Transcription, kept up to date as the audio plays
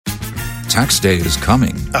Tax day is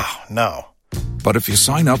coming. Oh, no. But if you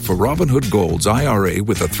sign up for Robinhood Gold's IRA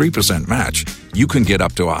with a 3% match, you can get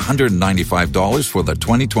up to $195 for the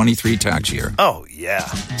 2023 tax year. Oh, yeah.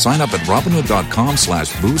 Sign up at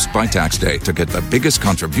Robinhood.com/boost by tax day to get the biggest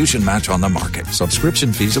contribution match on the market.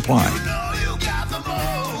 Subscription fees apply.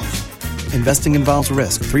 Investing involves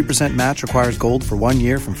risk. 3% match requires gold for 1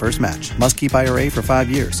 year from first match. Must keep IRA for 5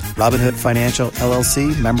 years. Robinhood Financial,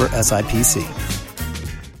 LLC, member SIPC.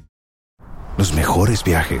 Los mejores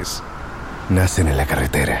viajes nacen en la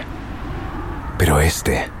carretera, pero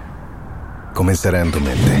este comenzará en tu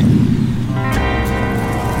mente.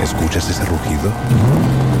 ¿Escuchas ese rugido?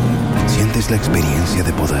 ¿Sientes la experiencia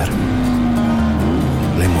de poder?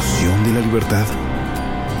 ¿La emoción de la libertad?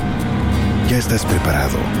 Ya estás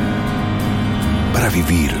preparado para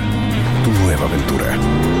vivir tu nueva aventura.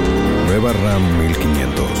 Nueva RAM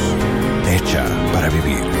 1500. Hecha para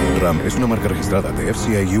vivir. RAM es una marca registrada de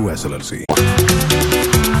FCA US LLC.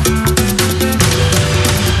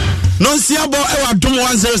 Non-siabo ewa dum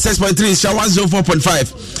 106.3 sha 104.5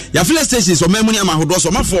 ya file stations o memuni amahodo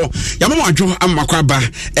so mafo ya mamadwo amakwaba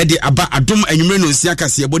e de aba adum anwumre no nsia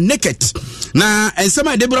Kasiebo Naket na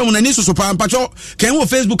ensema de bra mu na ni soso pa mpacho kan wo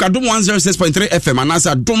Facebook adum 106.3 FM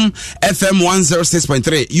anasa adum FM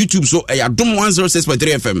 106.3 YouTube so ya adum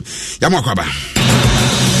 106.3 FM ya makwaba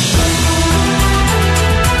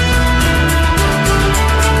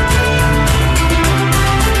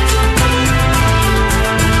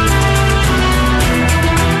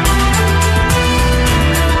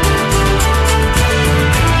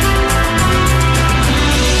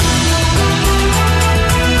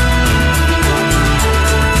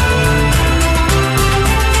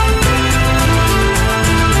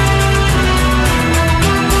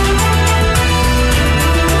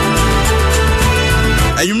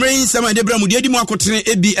Sama de bramu de di mu akotene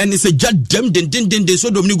ebi ene se jadam den so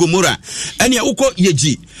domni gomora ene ukọ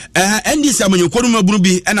yeji endi samanyo koru mabunu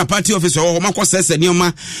bi ena party officer ho makọ sese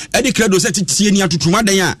nioma edi credo se titie ni atutuma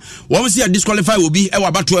dan a wo se disqualify obi e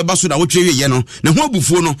wa bato e baso da wo twe ye no na ho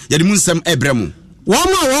abufuo no ye de mu nsem ebremu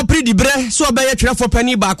Wama wa predi bre so obeye twerefo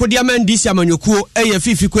pani ba ko dia man disi amanyokuo eye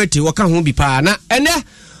fifi kwete wo ka ho bi pa na ene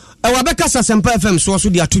e wa beka sasempa FM so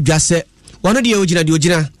de atodwase wono de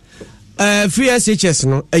ogina free SHS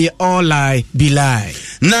no all lie be lie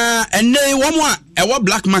na ene womo a ewo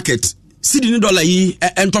black market sidi ni dollar yi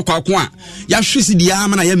entokwa ko a ya hwe sidi ya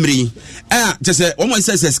ma na ya mri tese womo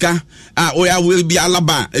SSK o ya we bi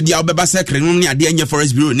alaba bi obeba secret no ne ade anya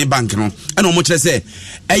forest bureau ne bank no ena womo kire se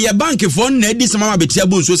bank fo na edi sama betia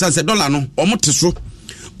bonso sanse dollar no womo teso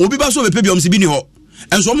obi ba so bepe bi omsi bi ni ho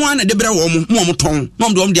enso womo ana de bere womo ton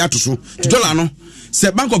no de womo de atoso dollar no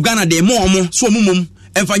se Bank of Ghana de mo so mumum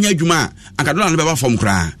emfanya adwuma ankadola no beba fom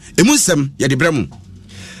kra emusem ye de bremu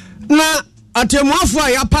na atemuafo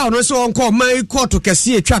a ya pa no se wonko mai court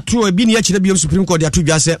kese atwa to ebi ne akire biom Supreme Court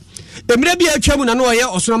atodwase emire bi atwa mu na no ye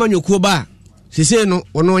osonama nyokuo ba sese no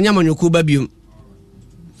ono onyama nyokuo ba biom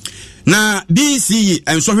na BC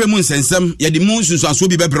ensohwe mu nsensem ye de mu nsunsuaso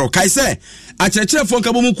bi bebro kai se akyerɛkyerɛfo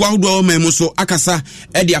nkabo mu kwa hodo o memu so akasa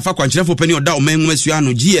e de afa kwankyerɛfo pani oda o memu asua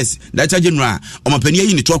no GS Data General o mapani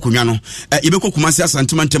yi ni to akonwa no yebekɔ kumase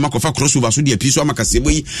asantema ntema kofa crossover so de apiso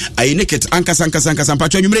amakasebo yi ayi Naket ankasa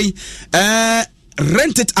mpacho anwumre yi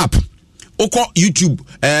rent it up oko YouTube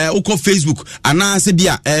oko Facebook ana se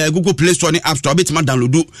bia Google Play Store ni App Store betima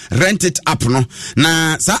download rent it up no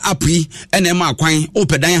na sa app yi ene ma akwan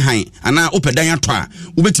opedan han ana opedan ato a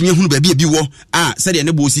ubetimi ehunu ba bia bi wo se de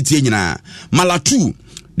ne bo sitie nyina Malatu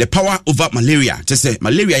the power over malaria say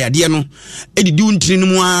malaria yade no edidi untiri no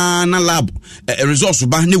mu na lab resource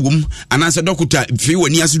ba ne wom ana se doctor fi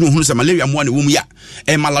wani ase no hunu se malaria mo na wom ya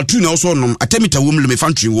Malatu na also nom atemita wom le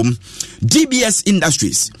mefantry wom DBS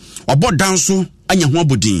Industries obo danso anya ho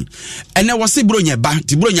abodin ene wose bronya ba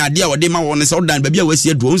ti bronya ade a wode ma won se odan ba bia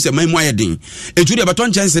wasi aduo se man mu ayeden etu de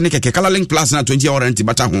baton chance ne keke Color Link Plus na 20 hour rent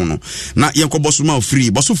bata ho no na yenko boso ma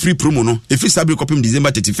free promo no efi sabi kopim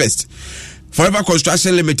December 31st Forever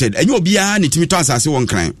Construction Limited enye obia ne timi to asase won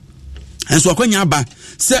kran enso akwanya aba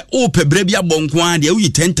se o pebra bia bonko a de uyi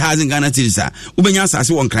 10,000 Ghana cedis a ubenya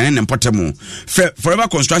asase won kran ne mpotemu Forever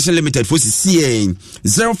Construction Limited for CA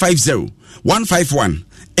 050 151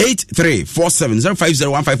 8347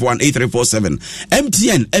 050-151-8347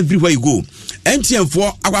 MTN everywhere you go MTN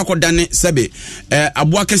for akwakodane sebe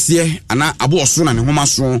aboa kese ana aboa so na ne homa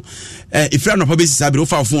so ifra no pa be sisa be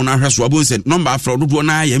ofa phone na hweso abo nse number afro dodo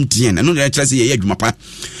na MTN eno na kire se ye adwuma pa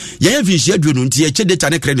ye finshi aduo no ntie che data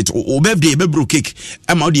ne credit o birthday be bro cake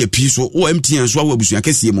ama o de api so o MTN so awo abusu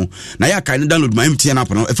akese mu na ya kan download my MTN app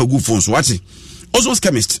no efa go phone so wate Ozone's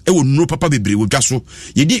chemist e wo nuro papa bebre wo dwa so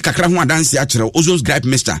yedi kakra ho adanse a kyerɛ Ozone's gripe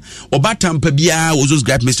mister obatampa bia Ozone's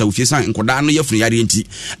gripe mister wo fie san nkoda no yefunu yare enti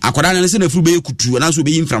akoda no se na furu be kutu na so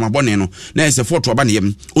be yimframa bɔne no na ɛsɛ foto aba ne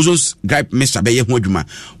yam Ozone's gripe mister be ye ho adwuma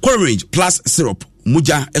courage plus syrup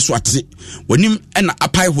muja eso ate wanim na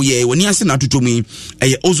apai hoye wani ase na totomu yi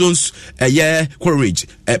Ozone's courage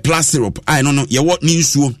plus syrup ai no ye wo ni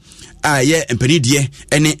nsuo ye empanidie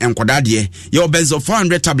ene enkodade ye obenzo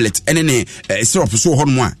 400 tablet ene ne syrup so ho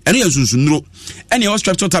no a ene ye sunsunuro ene ye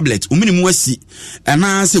strepsil tablet uminimu asi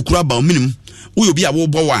ana se kura ba uminimu uyo bi a wo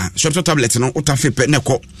bo wa strepsil tablet no utafe ne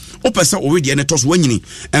ko opese already ene tos wanyini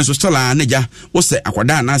enso stella naja wo se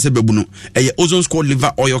akwada na se bebu no Ozone's cod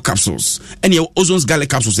liver oil capsules ene ye Ozone's garlic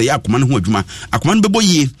capsules ye akoma no ho adwuma akoma no bebo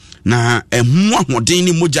yie na emu ahoden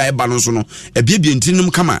ni moja e ba no so no ebiebie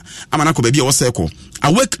ntinum kama amana ko ba bia wo se ko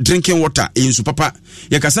awake drinking water insu papa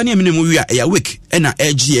yakasa ni amene mu wi a awake ena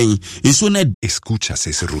egi en insu na. Escuchas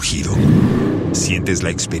ese rugido, sientes la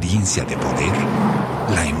experiencia de poder,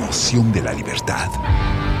 la emoción de la libertad.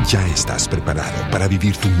 Ya estás preparado para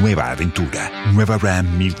vivir tu nueva aventura. Nueva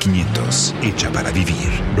Ram 1500, hecha para vivir.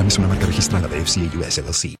 Ram es una marca registrada de FCA US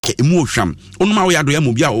LLC. Ke emu hwam onuma wo yado ya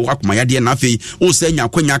mu bia wo akoma yade na afei wo se nya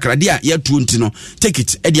kwanya krade a ya tu ntino take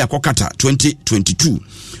it edi akokata 2022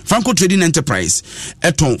 Franco Trading Enterprise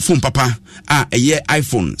eton phone papa a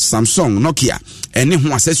iPhone, Samsung, Nokia ene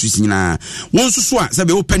ho accessories nyina won susu a se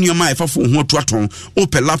be open your mind fa phone ho to aton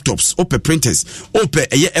open laptops, open printers, open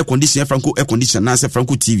air conditioner Franco air conditioner na se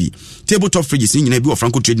Franco TV, tabletop fridges nyina bi wo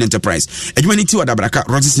Franco Trading Enterprise adwuma ni ti wa dabraka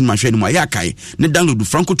Rogerson mahwe ni mo ya kai ne download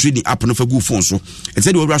Franco Trading app no fa go phone so e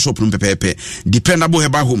say the over shop no pepepe dependable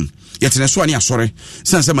herbal home yetene so ani asore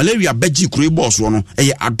sense malaria baji kuro boss no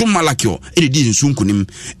adom malakio e di nsu nkunim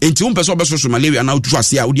enti wo pese obeso malaria na otu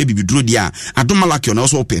ase a wo de bibiduro dia adom malakio na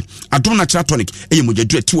so ope adom natural tonic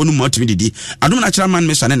mojadure ti wonu matimi didi adom natural man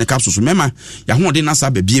mesha ne capsules mema ya ho de na sa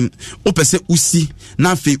babiem wo pese usi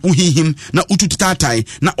na afi uhihim na ututitatai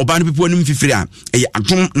na oba no pepo anum fifiri a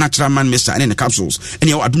adom natural man mesha ne capsules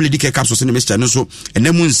ene adom lady care capsules ne mesha no so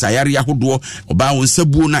enemu nsayare ahodo oba wo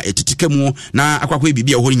nsabuo na etitikemu na akwakwa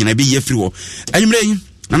bibia ho nyina bi ye free ho anyimre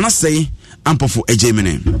na na sei ampofo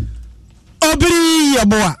ejemene obiri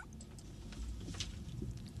yaboa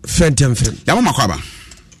fentem yamo makwaba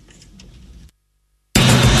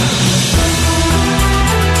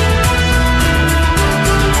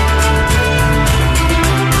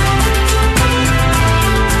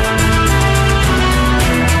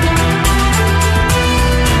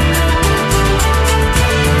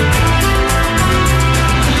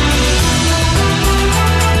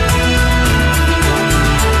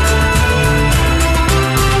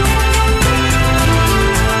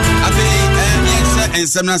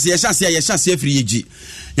semna se yɛhyɛ afiri Yeji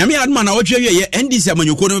nyame adoma na wɔtwe wie NDC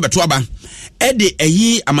amanyɔkuo no beto aba ɛde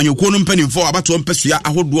ayi amanyɔkuo no mpanimfo abato mpɛsua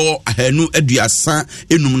ahodoɔ ahanu aduasa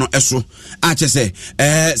enum no ɛso a kyɛ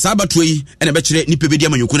sɛ saa abato yi ɛna bɛkyerɛ nipa bedi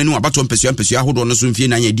amanyɔkuo no abato mpɛsua ahodoɔ no so mfie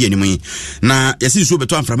na anya di anim yi na yɛsi so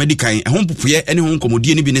beto amframa di kan ɛho mpopoyɛ ɛne ho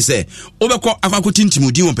nkɔmɔdie no bi ne sɛ wobɛkɔ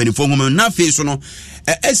akɔtintimudi wɔ mpanimfo ngoma na afei so no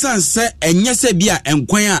ɛsan sɛ ɛnyɛ sɛ bi a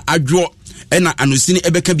ɛnkwan a adwo ena anusini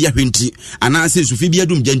ebeka bia hwenti ana se sufi bia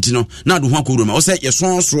dum genti no na do ho akoro ma o se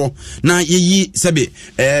yesonso na yeyi sebe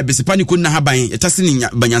besipani ko na haban etase ni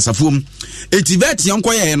banyansafuom etivet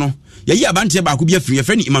yankoye no yeyi abante ba ko bia firi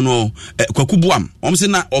efreni Emmanuel kwakubuam omse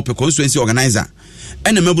na ope constituency organizer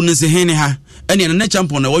ena mabu no se hene ha ena na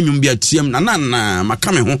champion na wonwum bia tiam na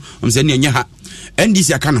makame ho omse ne nya ha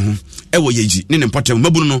NDC aka ne ho ewo Yeji ne potem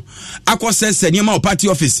mabu no akosese ne ma party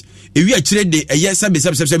office ewi akire de eye sebe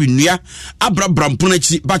nua abrabrampono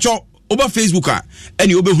achi bacho oba Facebook a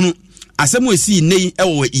ene obehunu asemu esi nei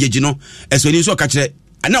ewo Yeji no esoni so ka kire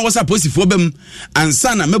ana wo suppose fo bam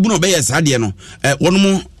ansa na mabu no be yes ade no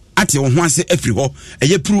wono ate wo ho ase afiri ho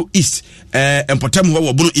eye Pru East empotem ho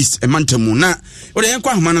wo Bono East emantamu na wo de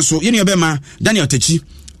yenkwa homa no so ye ne obema Daniel Tachi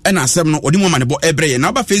ena asem no odi mo ma ne bo ebreye na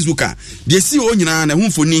oba Facebook a de si o nyina na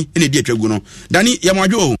humfoni ene di atwagu no Dani ye mo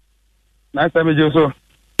adwo na asem je so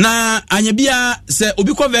na anya bia se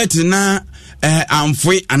obi convert na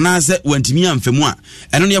amfwe anase wantimi amfemu a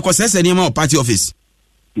eno ne yakosese ne ma party office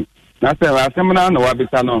na se asem na wa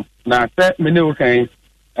bita no na se me ne wo kan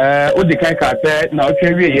odi kan ka se na o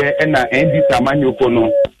twa wieye na NDC amanyoko no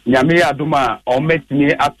nyame ya adoma o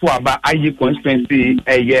metini ato aba ayi constituency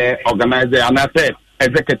organizer anase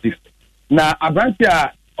executive na abranti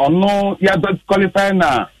a ono ya disqualify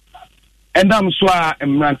na endam so a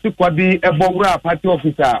emranti kwadi ebowura party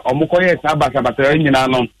officer omukoye sabata nyina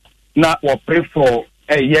no na wo pray for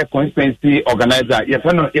constituency organizer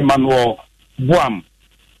yefano Emmanuel Buam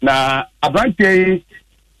na abranti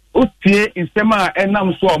utie insema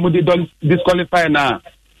enam so omudi disqualify na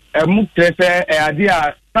mu trese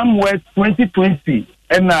idea somewhere 2020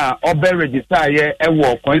 na obe register ye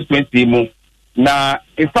ewo constituency mu na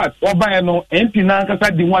in fact oba no MP na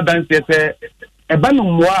kasa di ho dance se eba no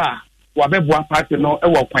mo a wabeboa party no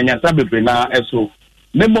ewo kwanyasa bebre na eso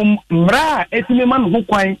memo mra etime man ho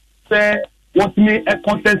kwan se what me a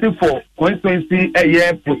contest for constituency a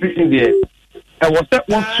year position there. I was that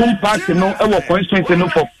one some party no ewo constituency no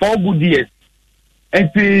for 4 good years. And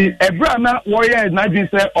the Ebrana warrior is not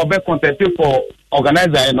say obe contest for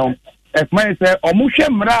organizer you know. If my say omushe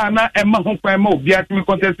mra na emma ho kwan ma obi atimi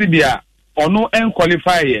contest bia ono en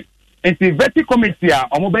qualify. And the vetting committee a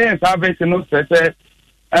omo be service no say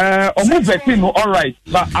omo vetting no all right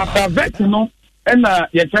but after vetting no and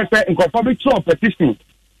ye say in public petition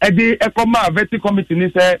edi ekoma vetting committee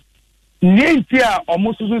ni say nti a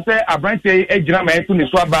omususu say abranche ejira ma eto ni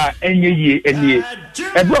so aba enye yie enie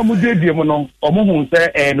ebe omu dedie mu no omu hu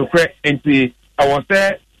say no kre nti awo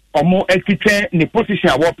say omu ekitwe ni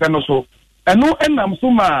position awo pe no so eno enam so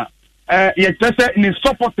ma ye tese ni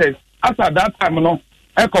supporters after that time no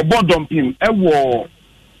ekobo dumping ewo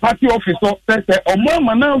party office so say omu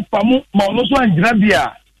amana famu ma ono so anjira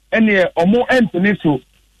bia ene omu entene so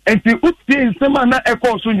enti uti nsema na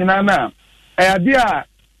eko so nyina na ade a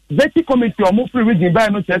vetting committee omu free region by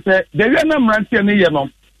no chese the we na mrantie ne ye no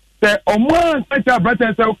say omu ancha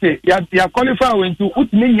brother say okay ya qualify into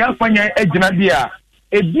utimi nya afanya agina dia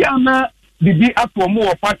ebia na bibi ato omu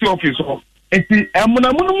wo party office so enti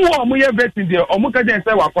emunamunu mu omu ye vetting dia omu ka den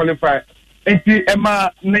say wa qualify enti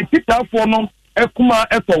ema na titafo no ekuma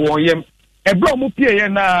eto woyem ebra omu pie ye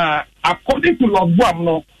na according to logbook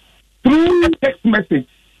no through a text message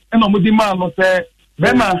and omu di man no say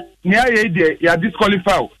bema ni aye dia ya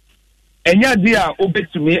disqualify enya dia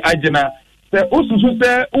obetumi agina se osusu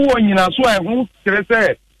se uwo nyina so ehun kire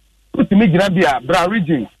se utimi gina bia bra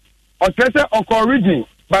region o kire se oko region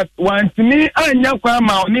but wantimi anya kwa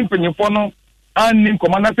ma oni mpanyefo no anim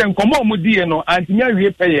komanda se nkomo omudie no antimi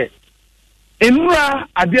awie peye enura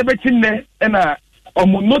ade bekinne na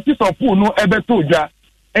omu notice of pool no ebeto odwa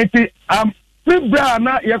enti fibra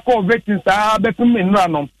na ye call vetting sa betum enura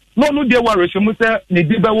no no de wa rehemu se ne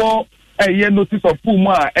di bewo eye notice of pool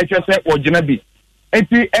mu a ehwese ogina bi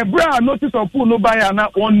enti ebra notice of pool no baya na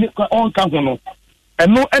on ka ho no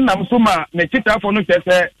eno enam so ma ne chitafo no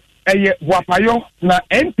chese eye boapayo na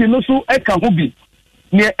MP no so eka ho bi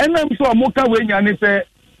ne enam so omoka we nya ne se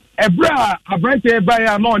ebra abrante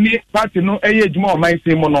baya na oni party no eye ejuma o man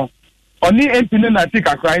se mu no oni MP no na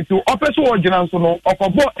tika kran to opeso ogina so no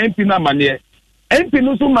okobo MP na mane MP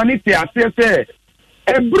no so mani te asese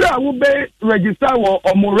ebra wo be register wo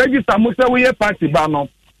omo register mo se we party ba no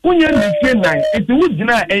kunye ni nan enti wo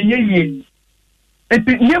gina enye yie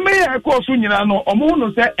enti nyeme ya ko so nyina no omo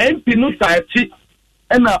no se MP no taachi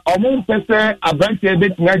na omo pese abranche be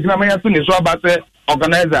tinga gina ma ya so ne so abase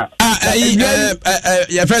organizer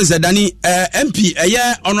your friend said Danny MP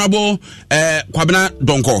honorable Kwabena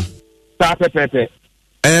Donko ta pepe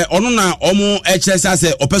ono na omo HSA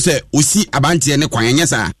se opese osi abante ne kwan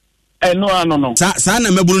nyesa no sa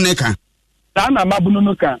na mabunu ne ka sa na mabunu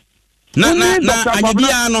no ka na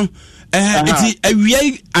anyabia no eti awia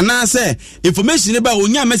anase information ba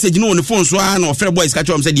onya message no on phone so na ofre boys ka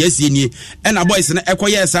chom se de asie nie na boys na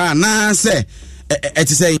ekoye sa na se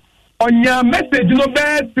eti say onya message no be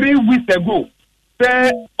 3 weeks ago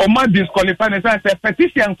say oma disqualify na say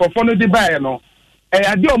petition for follow the buy no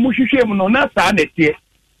ade o mu hwehwe mu no na sa na tie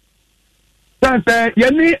say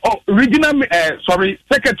yani original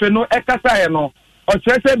secretary no ekasa no o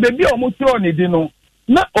chere baby o mu tro ni di no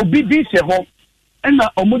na obi di she ho na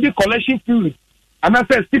omudi collection fee and I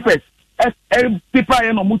say stipend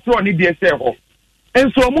people no mu tro ni di she ho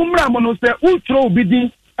enso mu mra mo no say utro obi di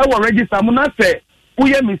e wo register mo na say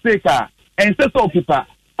uye mistake a ense so people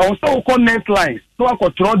o so ko next line so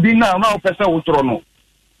akotro di na o pese utro no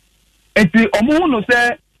enti omu no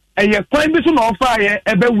say eye kwan bi so na ofa ye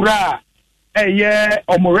ebe wura eye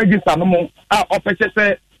omo register no mo a opese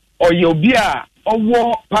say oye obi a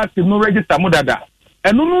owo party no register mo dada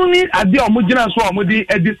enu no ni ade omo gina so omo di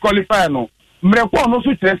disqualify no mreko no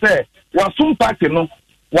so kire say wasum party no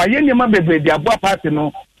waye niam bebe di aboa party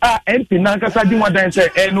no a MP na nkasa di wadan say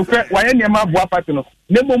no kre waye niam aboa party no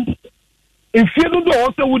nemom efie do do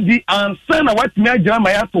o se wudi ansa na watimi agira ma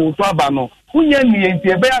ya to so aba no kunya ni enti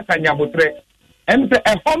ebe akanya botre emte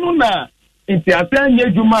efono na enti atanya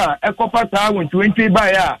djuma ekopa ta 20 ba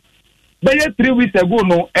ya be 3 weeks ago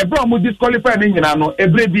no ebra mo disqualify ni nyina no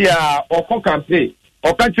ebre bia okọ campaign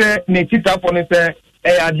okache ni titafo ni se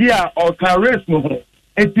ade a o kan race no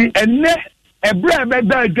enti enne ebra be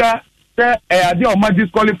daga say ade o ma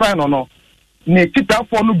disqualify no ne kita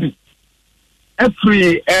for no bi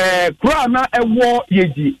every kura na ewo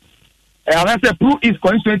Yeji I say Pru East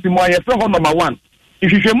Constituency mo ye fe ho number 1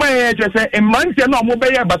 if you say say emrantie na omo be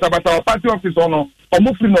ye bata party office no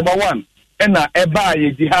omo free number 1 na eba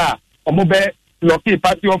Yeji ha omo be lucky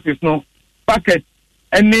party office no packet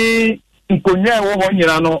any nkonya ewo ho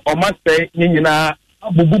nyina no omo say nyina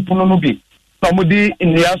abubu puno no bi so omo di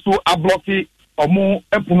ndia so ablocky omo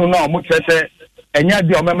epuno na omo chese enya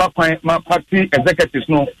di omema kwan ma party executives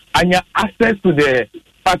no anya access to the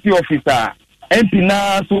party officer MP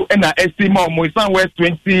na so na estima omo isan west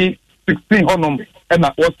 2016 honum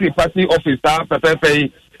na was the party officer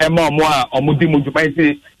pepepe ema omo a omo di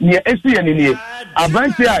mojumaiti ni esi ni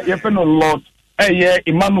abanti a ye fe no lord ye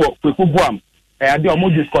Emmanuel Kwekubuam ade omo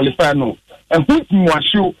disqualify no who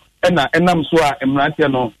mwashu na enam so a emrantie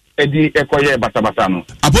no edi ekoye batabata no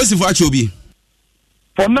apostle achobi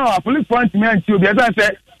for now a police point me anti obi as say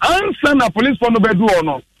answer na police for no bedu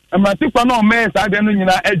no emrantie kwa no me sa de no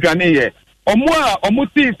nyina adwane ye omo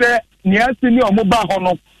ti say ni asini omo ba ho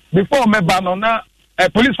no before me ba no na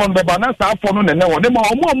police for no be ba na sa for no ne wo de mo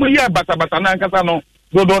omo ye batabata na nkasa no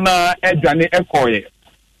dodo na adwane ekoye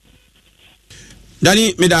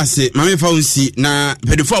Dani medase mame fa unsi na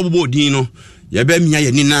pedofo abobo odin no ya ba mia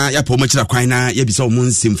ye ni na ya pa omachira kwan na ya bisa omo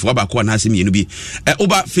nsimfo abako na asem yenu bi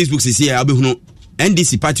oba Facebook sisi ya abehunu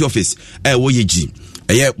NDC party office wo Yeji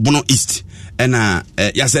ye Bono East na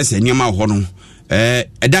ya sese nyoma ho no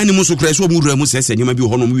dan ni muso kra so omudura mu sese nyoma bi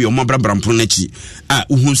ho no wi omo brabrampro na chi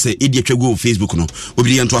uhun se edi atwago Facebook no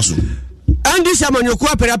obiri ye nto aso NDC amanyoku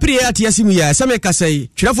apere ya tiasimu ya same kasai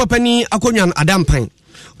twirafo pani akonwan adampan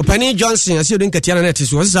Opani Johnson asi odin katiana net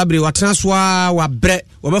so sabre watena so wa bre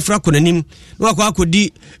wa bafra konanim na wakwa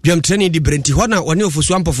akodi dwamtrani di brenti hona wone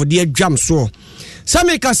ofosu ampofo de adwam so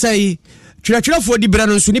same kasai twirafo di bre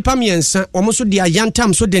no so nipa miensa omo so de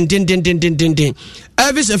ayantam so den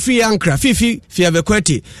Elvis Afri Ankra fifi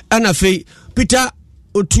fiavekwati ana fei Peter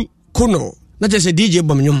Otu Kono na jese DJ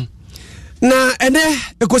bomnyum na ene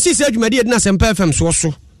ekosi se adwumadi edina Sempa FM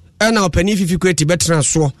so na opani fifi kwati betra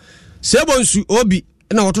so sebonsu obi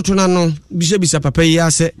na ototo na no bisa papa yi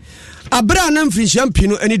ase abra na mfinhia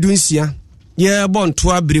mpino ani dunsia ye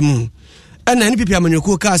bonto abremu ana ni pipi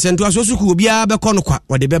amanyoku ka ase nto aso suku obi a bekọ no kwa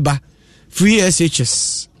wode beba free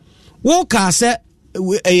SHS wo ka ase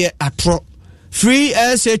atro free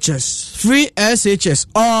SHS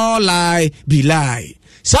all lie be lie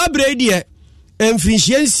sabre die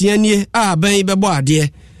mfinhia nsia nie a ban bebo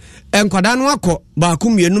ade enkwada no akọ ba ku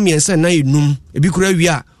mienu miensa na enum ebi kura wi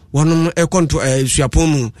a wonum ekonto suapon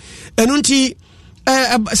mu enunti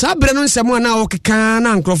sabre no nsemo na okeka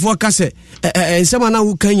na nkrofo ka se nsemo na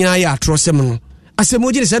wo kan nyina ya atro sem no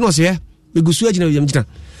asemo gire se no se begusu agina yam gina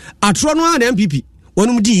atro no na MPP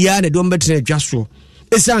wonum di ya na do mbetre adwaso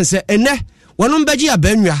esanse ene wonum beji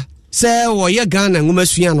abanwa se wo ye Ghana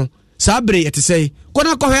ngumasua no sabre yete sei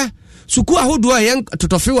kona kohwe suku ahodo a yen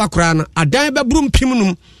totofe wakora na adan bebrum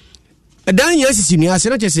pimnum dan yasisi ni ase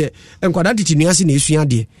na chese enkwada titi ni ase na esua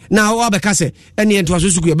de na wa beka se ene ento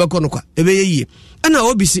asosuku ye beko no kwa ebe yeye ana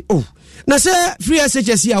obisi na se free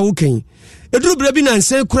SHS ya wo kan eduru bra bi na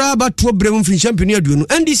nse kura ba to bra mu free champion aduonu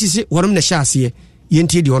NDC se worom na sha ase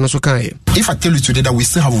yenti de ono so kan ye. If I tell you today that we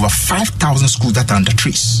still have over 5,000 schools that are under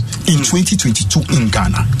trees in 2022 in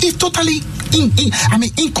Ghana, it's totally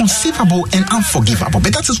inconceivable and unforgivable.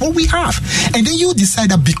 But that is what we have. And then you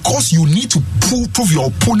decide that because you need to prove your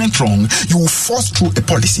opponent wrong, you will force through a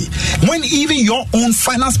policy. When even your own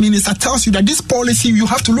finance minister tells you that this policy, you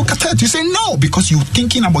have to look at it. You say no, because you're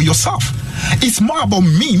thinking about yourself. It's more about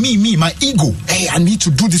me, my ego. Hey, I need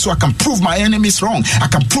to do this so I can prove my enemies wrong. I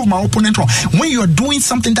can prove my opponent wrong. When you are doing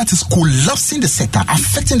something that is collapsing the sector,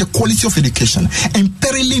 affecting the quality of education,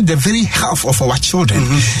 imperiling the very health of our children,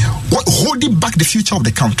 holding back the future of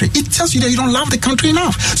the country, it tells you that you don't love the country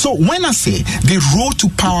enough. So when I say they roll to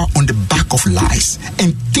power on the back of lies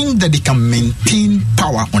and think that they can maintain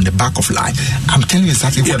power on the back of lies, I'm telling you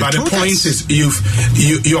exactly what but the point is,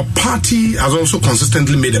 your party has also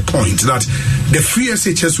consistently made a point that the free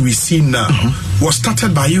SHS we see now was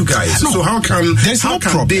started by you guys. No, so how can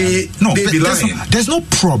they be lying? There's no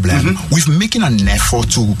problem with making an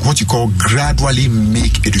effort to what you call gradually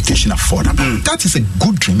make education affordable. That is a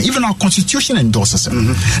good dream. Even our constitution endorses it.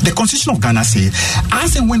 The constitution of Ghana says,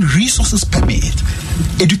 as and when resources permit,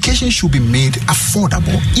 education should be made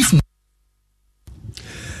affordable. If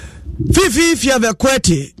Fifi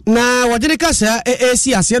fiavekwete na wajene kasa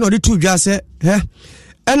esi ase no de tu dwa se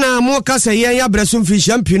ɛna mo ka sɛ yɛn abrɛso mfi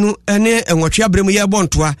champinu ɛne enwɔtwe abrɛmu yɛ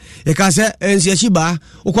bontoa e ka sɛ nsiachiba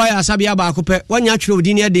wokwa ya asabia ba akopɛ wanya twere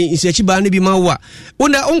odi ne de nsiachiba ne bi ma wo a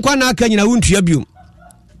wona onkwa na aka nyina wontua bio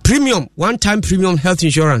premium one time premium health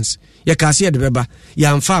insurance ye ka se de beba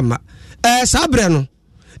ya mfa ma sabre no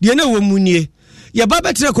de na wo munie ye ba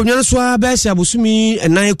betre konwa so a ba sia bosumi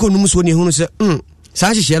enan ekonum so ne hunu se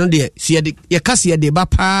saa hyehyɛ no de se ye ka se de ba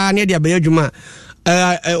pa ne de abayɛ adwuma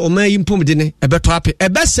o ma yimpom de ne ebeto ape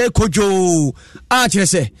ebese kojo a kyerɛ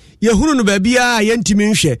sɛ ye hunu no baabi a ye ntimi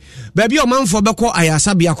nhwɛ baabi o manfo bɛkɔ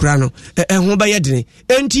ayasa bia kora no ho bɛyɛ dene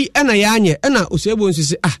enti ɛna ya anye ɛna osebo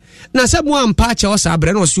nsisi na sɛ mo ampa kyɛ o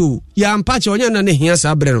sabre no so ya ampa kyɛ onya na ne hia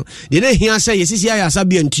sabre no de ne hia sɛ ye sisi ayasa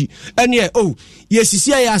bia nti ɛne ye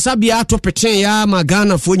sisi ayasa bia ato peten ya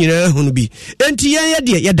magana fo nyina hunu bi enti ye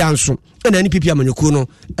de ye danso ɛna ni pipi amanyoko no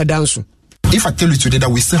ɛdanso. If I tell you today that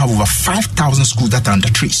we still have over 5,000 schools that are under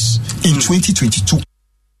trees in 2022.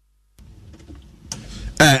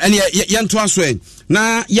 And yanto aso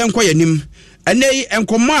na yankwa yanim ene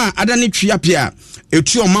enkomo a adane twiape a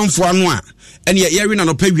etu omanfo ano a ene yeri na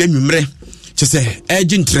no pa wi anwumre kyese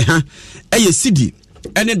egintre ha eye sidi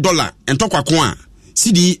ene dollar entokwako a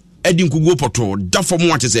sidi edi nkugo poto da fom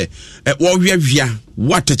wa kyese wo hwehwia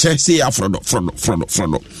wateche se afrodo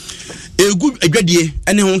egu adwadie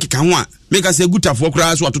ene ho keka ho a meka se gutafo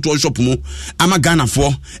kura so atoto shop mu ama Ghana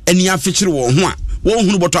fo eni afekire wo ho a wo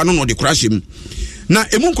hunu boto ano no de kura hyem na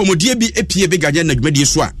emu nkomodie bi epie be gaje na dwumadie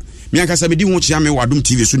so a mianka sa medi ho kyia me wadom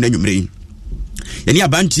TV so na nwumre yeni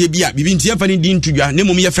abantie bi a bibi ntie fa ni di ntudwa na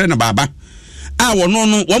mom ye frɛ na baba a wono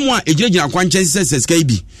no wo mo a ejirejina kwankyen seseskai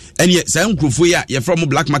bi ene sa nkrofo ya ye frɛ mo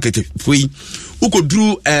black market foi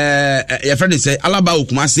ukoduru ye frɛ de sɛ alaba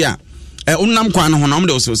okumase a unam kwa no honam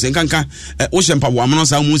de so nkanka wo hyempa wo amno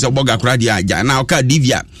sa mu se boga kora dia agya na oka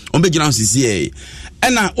divia ombegina osisi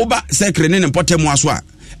na oba sekre ne mpotemu aso a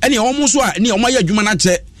ene omo so a ne omo ya adwuma na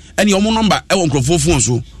che ene omo number e wo nkrofofo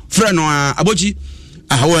so frɛ no abochi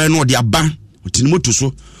ahawo no de aba otini moto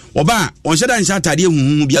so oba on hyeda nhyɛ atade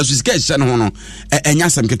huhu bia so sika hyɛ no ho no enya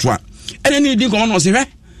asem ketwa ene ne di komo no se hwɛ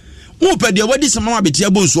wo pɛ de wadi sama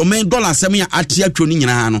betia bonso men dollar asem ya ate atwo ni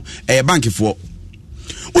nyina no bank fo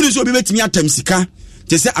uni so bi betimi atam sika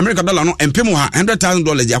te se America dollar no empem ha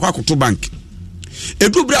 $100,000 ya kwakoto bank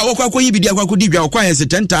edu bra wo kwakọ yi bi dia kwakọ di dwa kwa yese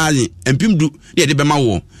 10,000 empem du de be ma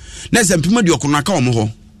wo na se empem di okono aka omo ho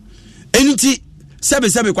enti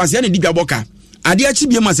sebe kwase na di dwa boka ade achi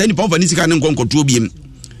biem asa ni pamfa ni sika ne nkonkoto biem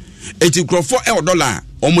eti krofo dollar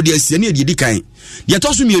omo de asia ne di kan de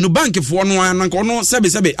toso mienu bank fo no an nko no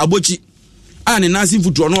sebe abochi a ne nasi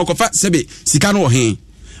futu no okofa sebe sika no he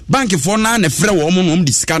bank for na ne frɛ wo mo no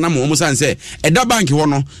di sika na mo san se eda bank ho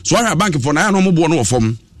no so ahwa bank for na ya no mo bo no wo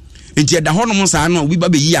fom enti eda ho no mo sa no obi ba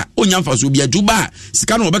be yi a onya mfa so obi ajuba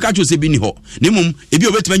sika no obeka cho se bi ni ho ne mum ebi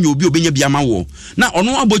obetuma nya obi obenya bia ma wo na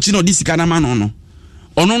ono abochi no di sika na ma no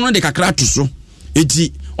ono no de kakra to so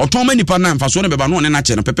enti oton nipa na mfa so no beba no ne na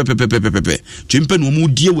che no pepepepepepe twempe no mu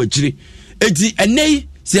die wachire enti enei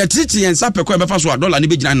se atiti yen sa pekọ befa so dollar ne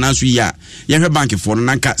begina na so yi a ye hwe bank for no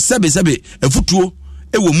nanka sebe efutuo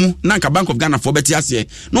ewo mu nanka Bank of Ghana for beti ase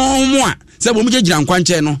no mo a se bo mu gina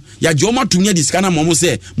nkwanche no ya je o matumye diskana mo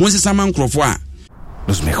se mo se sama nkrofo a.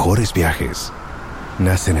 Los mejores viajes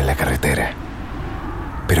nacen en la carretera,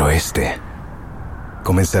 pero este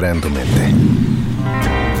comenzará en tu mente.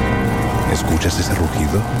 ¿Escuchas ese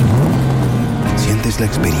rugido? ¿Sientes la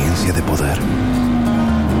experiencia de poder?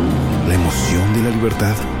 ¿La emoción de la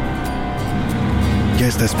libertad? Ya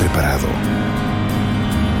estás preparado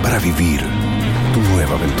para vivir tu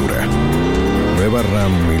nueva aventura. Nueva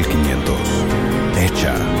RAM 1500.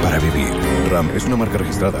 Hecha para vivir. RAM es una marca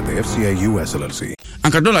registrada de FCI US LLC.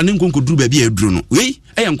 Anka dollar ne nkonko duru ba bi eduru no. Wei,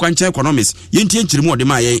 eyankwanche economics. Yentie nchirimu ode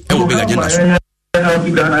ma ye e wo bega agenda so.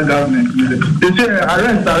 Ghana government. They say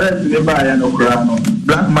arrest the buy and no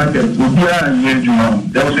black market will be a new juma.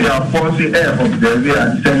 They will say a policy air of the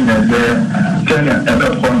Kenya and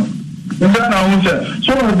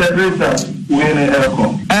so the rates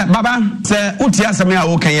Baba, say uti asame a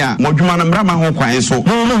wokan ya modwuma no mrama ho kwan so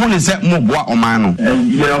no ne se mo boa oman no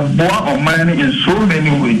boa oman in so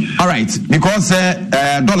many ways. All right, because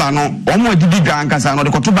dollar no omo didi dwa nkasa no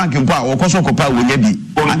de koto bank mpo a wokoso kopa wonya bi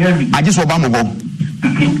age so ba mo go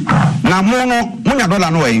na mo no munya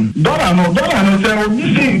dollar no e dollar no say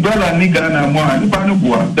obi see dollar ni Ghana mo ani pa no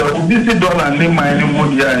boa the obi see dollar ni mine mo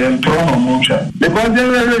dia en tro no mo sha because the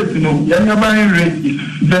rate no your buying rate is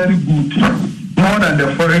very good. more than the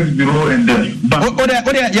forex bureau and the bank.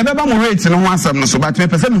 You better more rates no one some so but me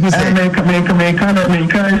person who say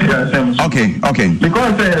okay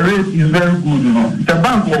because the rate is very good, you know. The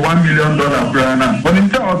bank for $1 million per annum. When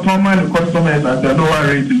it's automatic customers at the lower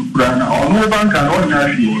rate per annum, or no bank can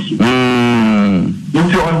ordinary also.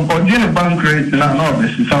 If you on bank rate now, no,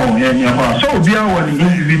 this is how we are. So we are one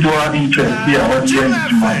individual interest here or the end.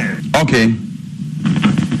 Okay.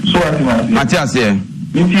 So Matthias here.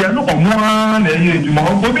 If you are not on one, you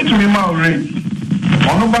will be to me my rate.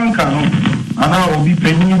 On the bank, and I will be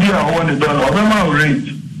paying you $1 or my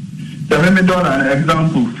rate. $7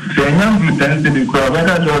 example. Say, young lieutenant in the crowd, like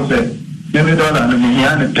I just said, $7 and me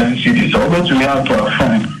and 10 cities. So go to me out to a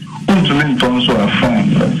fine. To me, to also a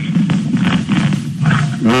fine.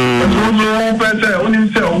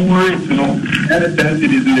 Only say rate, you know, and 10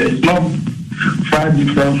 cities. It's not far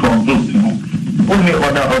different from it, you know. Only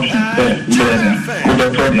other options there.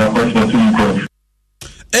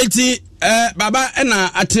 Baba,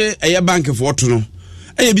 ate a bank for Tono.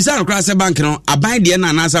 A bizarre class a bank no, a bind the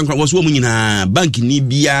Nasa was woman in a bank ni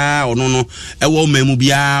bia or no, a woman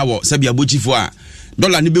mubia or Sabia Buchi for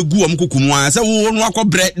dollar nibu kukumwa, so one walk of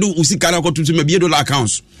bread do Usikara go to maybe $1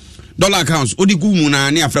 accounts. Dollar accounts, Odi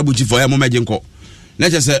Gumuna near Frabuchi for a moment.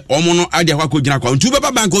 Let us say, Omono Adia Wako Janako, two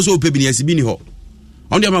Baba Bank also pay me a Sibini ho.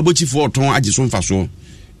 On the Mabuchi for Ton, I just want faso.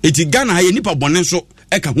 It's Ghana, a nipa bonenso,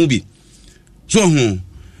 eka hubi. So, nipa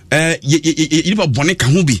boneka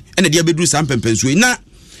hubi, and the diabetes sample pensui. Na,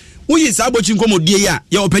 we is abochin como dia,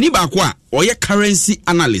 your penny bakwa, or your currency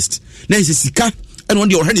analyst. Nancy Sika, and when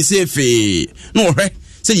you already say, no,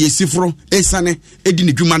 say ye sifro, esane,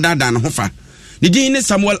 edini jumanda dan hofa. The Dean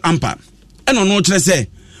Samuel Ampa, and on no say,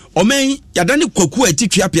 o may yadani koku a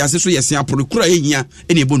teacher piasso, yes, ya procura here,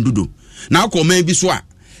 any bondudo. Now come maybe swa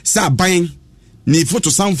sa buying ni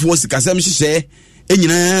photo some force kasem hye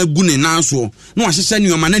enyina gune na so no ahye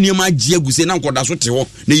ni oma na ni ma gie aguse na nkoda so te ho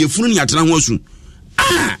na yefunu ni atena ho asu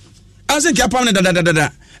ase kia pam na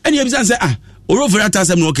da eni e bi say oro over at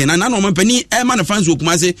asem no okay na no mapani e ma na fans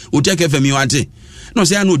okuma se o take fm you ante no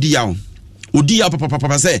say na odi ya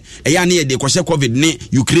papa say e ya na ye de kwhye covid ne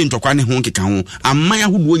Ukraine tokwa ne ho nkeka ho amman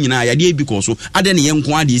ahodo nyina ya de e bi ko so ade ne ye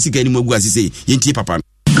nko ade sika ni magu asese yenti papa.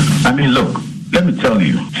 I mean, look, let me tell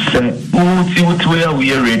you,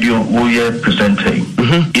 we are radio, we are presenting.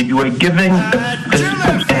 If you were giving this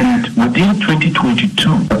and within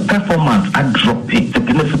 2022, the performance had dropped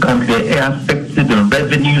significantly, it affected the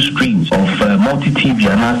revenue streams of multi-TV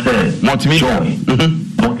and I said,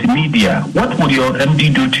 multimedia. What would your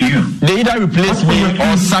MD do to you? They either replace me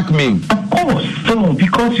or sack me. Of course. So,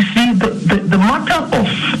 because you see, the matter of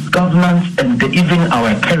governance and even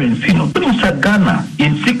our currency, you know, in Ghana,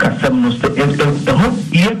 in Sika, the whole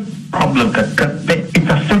problem, it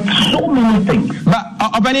affects so many things. But,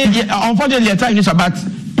 unfortunately, time is about.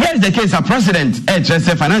 Here is the case of President,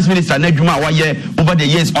 Finance Minister Nejuma Waye over the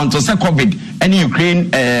years until COVID and Ukraine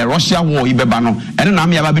Russia war ibebano and now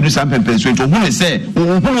me aba do something so to who say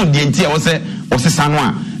who the entire was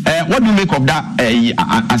sanwa. What do you make of that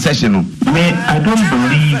accession? I don't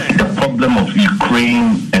believe the problem of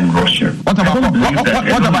Ukraine and Russia. What about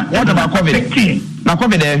COVID? Now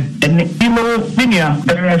COVID and you know,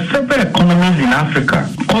 there are several economies in Africa.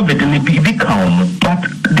 COVID and the calm, but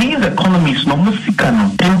these economies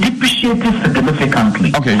and depreciated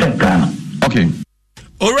significantly. Okay.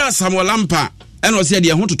 Ora Samuel Lampa and was said,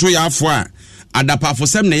 I want to try afwa adapa for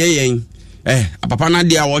some yen. Papa na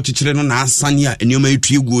dia wo chichire no na asania enoma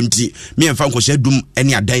etuegu nti me emfa nkoshe dum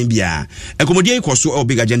ene adan bia enkomodie ikoso o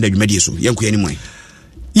big agenda dwumadi so yenko yani mwan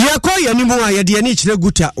yakọ yanimu a ye de ni chire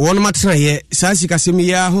guta wono matena ye sansi kasem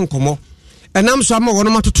ya ho nkomo enam so ama wono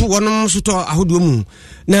matoto wono soto ahodo mu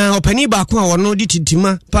na opani ba ko a wono di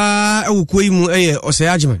titima pa awuko yi mu eye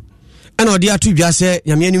osayagema ena odi atu dwa se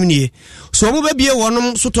nyame anim nie so mo ba bie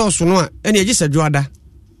wono soto so no a ene agisa dwada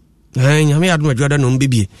nyame adom dwada no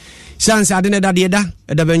mbebie sansa ade ne dade da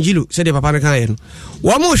edabangilu se de papa ne kan ye no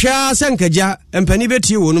wo mo hwa sankaja empani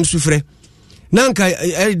betie wonum sufre nanka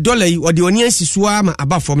dollar yi odi oni asisuwa ma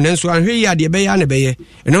abafom nanso anhwe yi ade be ya ne be ye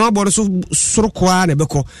enama boro so sorokwa ne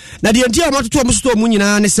beko na de ntia matoto mo soto mu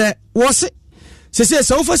nyina ne se wo se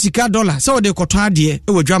wofa sika dollar se wo de koto ade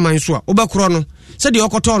e wadwaman so a wo bekoro no se de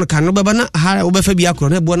okoto no kan no beba na ha wo befa bi akoro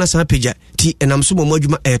na buo na san pagya ti enam so mo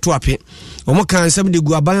adwuma to ape wo mo kan sam de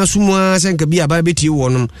gu aban so mu asenka bi aban beti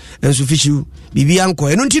wonom enso fishiu bibi anko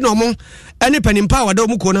eno nti no mo ene panimpa wada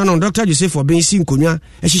mu ko na no Dr. Joseph Obensi nkonwa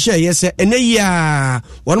ehihye yese ene yi a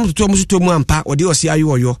wonom toto mo soto mu ampa odi osi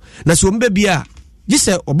ayoyo na so mbe bia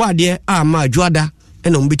gise obade a ma adwada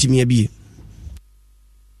ena mbetimi abie.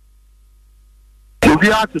 We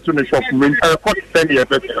have to the shop when 40 years.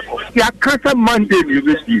 Yeah, cancer Monday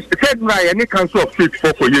university. The third right any council of state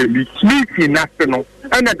for you meeting national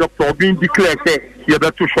and a doctor being declared you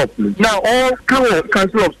have to shop. Now all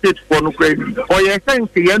council of state for no credit or your sense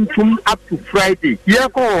up to Friday. Yeah,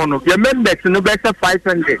 on your members in the better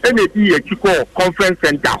 500 and it be a Chico conference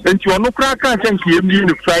center. And you are no crack and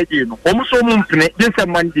you Friday. Almost this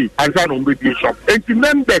Monday as an on shop. And the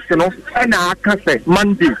members and I can say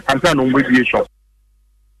Monday as an on shop.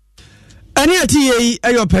 Any ati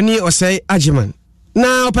ayo pani or say Ajiman.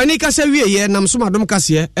 Now pani kase wie nam so madom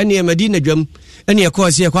kase ene Medina dwam ene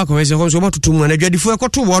ekose kwakose ho so matutu mu na dwadifo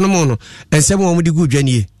ekoto wo no mo no ensem wo mu di gu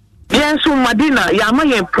dwanie. Yes, so Madina,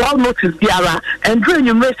 Yama proud notice Diara, and during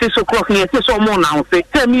you may say so clock near so more now, say,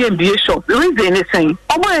 tell me and be a shop. There is anything.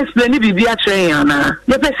 I want to explain it be a train.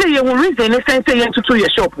 Let me say you will read anything say you to your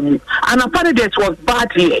shop. And apparently that was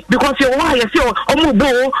bad here because your wife, your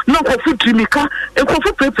omobo, no food trimika, and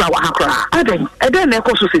coffee paper. And then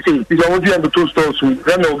Echo Society. Is already on the 2 stores.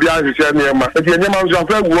 Then will be as you said, if your name is a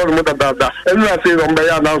friend, what about that? And I say, on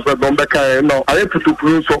the announcement, on the car, no, I have to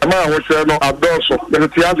prove so. I was no, I've done so.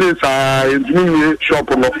 The shop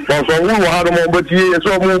no so we had more but here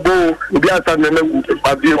so move go be at the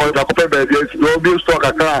but the on the copper baby no be stock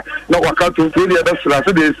aka no waka to the other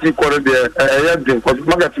so they see corner there because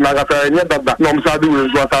market na aka nya that no msa do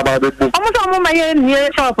we go about the book omo my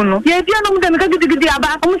near shop no ye bia no dem ka gidi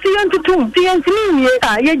aba omo si yan tutu si yan ni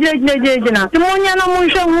ye je na timonya na mo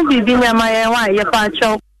hwe hu bibi nya ma ye wa ye pa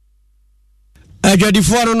cho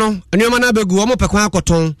Ajadifo no nneoma na begu omo pekwan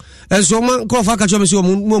akoton enso ma nkrofa ka chome se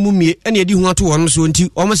omo mie ene edi hu ato won so nti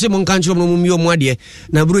omo se mo nkan chome omo mie omo ade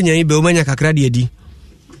na buru nyan be omanya kakra de edi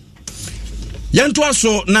yanto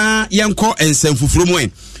aso na yanko ensem fufuro mu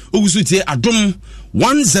ogusu tie adom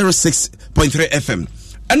 106.3 FM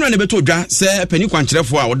eno na beto dwa se pani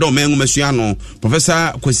kwankyerefo a wodo mangu masua no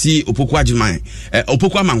Professor Kwasi Opoku Ajiman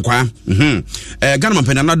Opoku Amankwa Ghana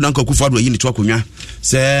mampena na danka kufa do yi ni to akonwa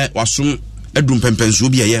se wasum edum pempenso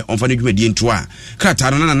bi ye onfa ne dwumadi nto a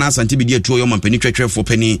krata no na asante bi di etuo yo mampani twetwefo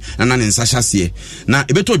pani na nsa hyase na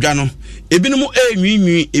ebeto dwa no ebinom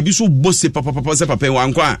enwinwi ebi so bose papa se papa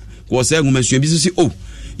wankwa ko se ngumasua bi so si o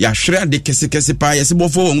ya hwere de kese pa ye se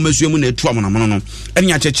bofo ngumasua mu na etu amonamono no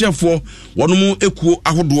enya chechefo wonom ekuo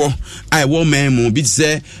ahodo a wo memu bi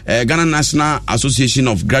se Ghana National Association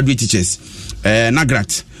of Graduate Teachers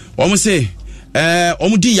NAGRAT omo se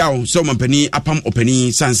omudi yawo so mampani apam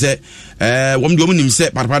opani sanse womdi omunim se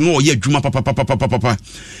papa no ye adwuma papa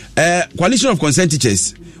coalition of concerned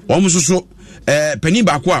teachers so pani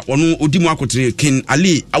ba ko a ono odimu akotre Ken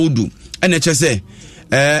Ali Audu ene chese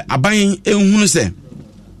aban ehunu se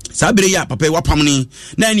sabere ya papa wapam ni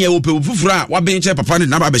na ene wo pe fufura a waben che papa ne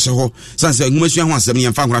na ba be hye ho sanse ngumasua ho asem ne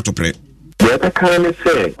yemfa nkora topre. The other can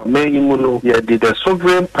say, Maymuno, you did the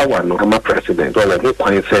sovereign power, no, I'm a president, or like you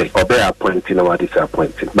can say, or be appointing or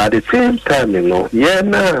disappointing. But at the same time, you know, yet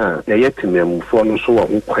to me, follow so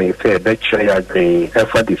who can say that share green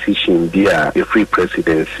effort decision via a free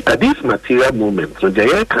presidency. At this material moment, so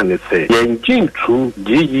the can say, Yeji to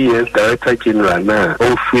GES Director General now,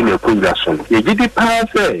 or free the Congressman. Yeji pass,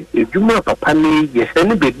 if you want Papani,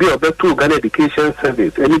 any baby of the 2 Ghana Education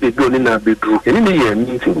Service, any baby only now be true, any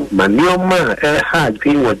meeting, Manioma. Had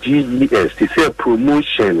been what GES to say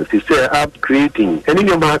promotion, to say upgrading, and in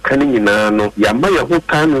your marketing in Ano, Yamaya whole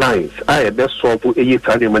timelines. I best solve a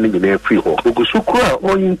Italian money in every home. Ogusukura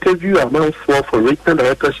or interview a month for regional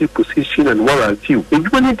directorship position and warranty. If you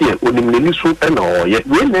want it, only Minisu and all yet.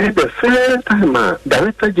 When the first time,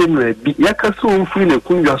 Director General Yakasu free the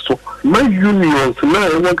Kunyaso, my unions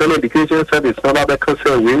now one Ghana Education Service, Naba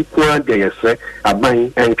Council, when Kwan, they say, a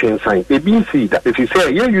buying and can sign. They be see that if you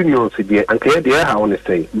say your unions, and clear the how on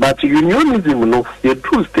say, but unionism no the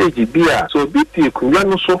true stage be so biti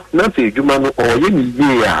kunano so na say jumano or ye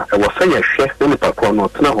year I was say a chef when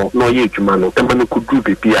the no ye jumano the man could do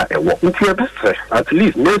be a work into your best at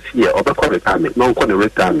least next year or the retirement no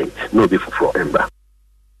retirement no be for ember.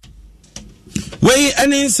 Wey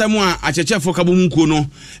ene nsemo a chechefo kabumku no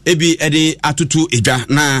ebi ede atutu edwa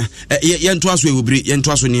na yento aso ewobri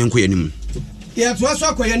yento aso ne yenko yanim. Ya to aso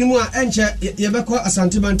akoyanimu a enche yebekọ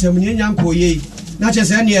asantebantem nyenya nkoyei na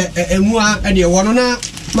chese ne emu a ene wono na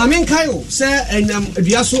mamen kayo se enyam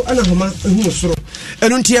duaso ana homa ehu soro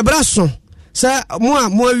enu ntie braso se mo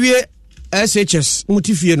awie SHS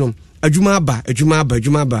mutifie no adwuma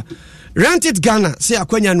aba rent it Ghana se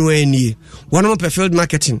akwanya no ani wono pe field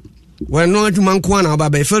marketing no adwuma nko na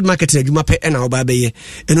oba field marketing adwuma pe na oba ye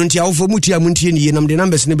enu ntie awofo mutia muntie ni nam de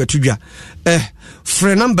numbers ne betudwa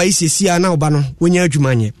free number isisi na oba no wonya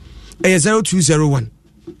adwuma nye 0201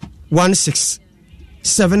 16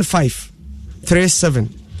 75 37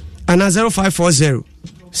 and 0540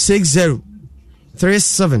 60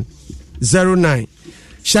 37 09.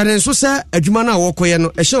 Shaden so say adwuma na wokoye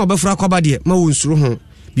no ehye obefura kwaba de ma wonsuru ho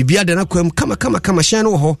bibia de na kwam kama hye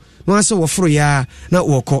no ho no ase woforo ya na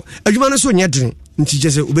woko adwuma no so nyedren nti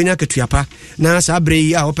jese ubenya katuapa na sa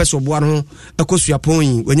abrei a opeso boa no akosuapon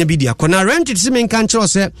yi wanya bi dia kona rent it se men kan kiro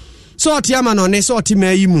se so otiama no ne so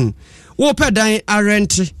otima yi mu wo pedan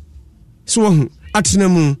rent so hu atena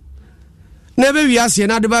mu na be wiase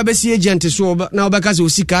na de ba be si agent so na obeka se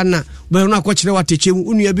osika na be na akokire watechem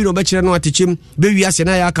unua bi no obekire na watechem be wiase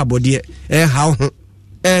na ya akabode ha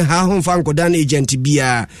ho fa nkoda na agent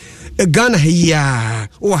bia Ghana here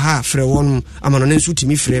o ha frɛ won amano ne nso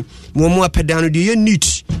timi frɛ mo mo apeda no de ye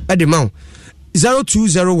neat e de ma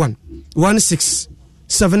 0201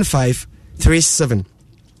 167537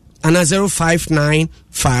 and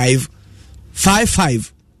 0595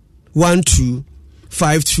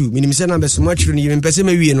 551252 minimum say number so much ni mpese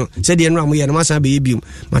ma wie no say de no amoye no masan be yebium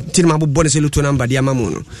matini ma bobbo ne se luto number de amamu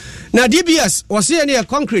no na DBS o se ne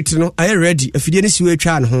concrete no aye ready afidie ne siwe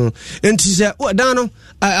twa no ho enti se dan no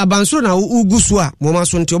abanso na ugusu a mo ma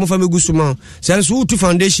so nti o mo fa megusu ma se so utu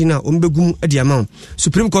foundation a o mbegum de amamu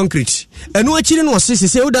supreme concrete enu akiri no se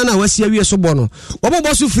se o dan na wasi awie so bo no o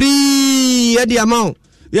bo so free de amamu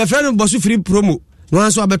ye friend bo so free promo no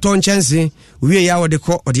anso abeton chance we ya wode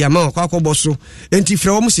ko ode ama kwa boso enti frɛ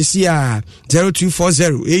wo musisi a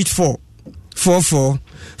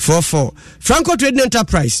 0240844444 Franco Trading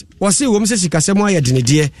Enterprise wase wo musisi kasemo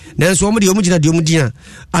ayedinedie nanso wo de wo mugina de wo mudina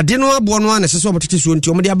ade no abo no ana sese wo tete so enti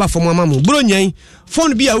wo de aba fam amamu bronyan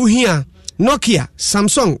phone bi a wo hia Nokia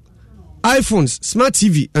Samsung iPhones, smart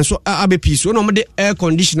TV, and so ABP. So no the air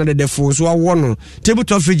conditioner the phone so one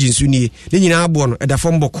tabletop fridge so ni nyina abo no e da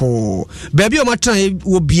fom boko. Baby o matan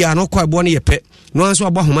wo bia no kwa abo no yepe. No anso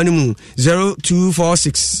abo homane mu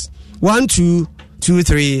 0246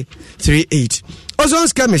 122338.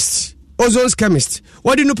 Ozon's chemist.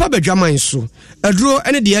 What do no pa badwaman so? Aduro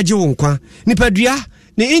ene de age wo nkwa. Nipadua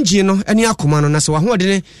ne engine no ene akoma no na se wahode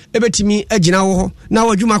ne ebetimi agina wo ho na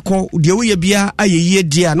wadwuma kɔ de wo ye bia ayeye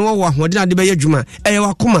dia na wo wahode na de be yadwuma eye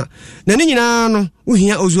wakoma na ne nyina no wo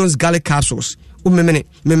hia Ozon's garlic capsules memene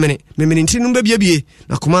nti no be bie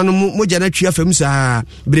na koma no mogya na twa fam saa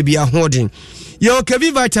brebia hoden yo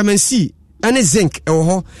kavi vitamin C ane zinc ewo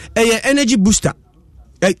ho eye energy booster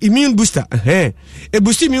immune booster e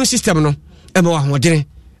boost immune system no e ma wahode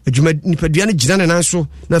adwuma nipadua ne gina na so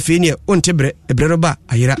na fe ne ontebre ebrero ba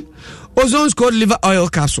ayira Ozon's cod liver oil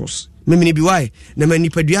capsules memini bi why na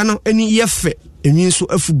nipadua no ani yefe enyin so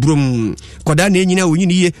afu brom koda na enyina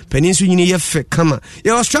wonyini ye panin so nyini yefe kama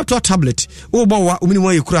ye was streptol tablet wo bo wa omini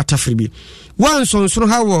mo ye kura tafre bi wan sonso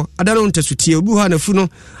hawo adana ontasutie obi ho na fu no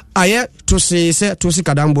aye to se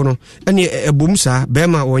kadambo no ene ebom sa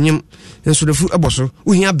bema wonyem nso defu eboso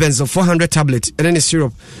wo hia benzo 400 tablet ene ne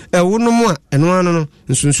syrup wo no mo a eno ano no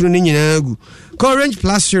nsunsu ne nyina agu orange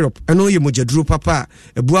plus syrup eno ye mojaduro papa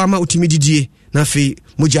ebu ama utimi didie na fe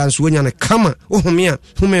mojanso wonya ne kama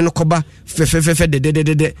ohome no koba fe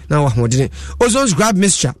de na wahodene Ozon's grab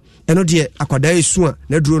mixture eno de akwada esu a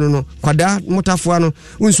na duro no kwada motafo ano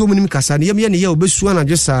wonso munim kasa ne yem ye obesu na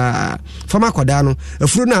dwesa fama akwada no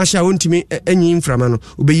afuro na ahya wontimi anyi mframa no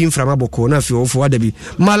obeyi mframa boko na fe ofo adabi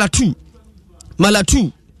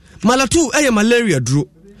malatu eye malaria duro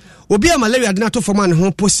obi a malaria de na to fama ne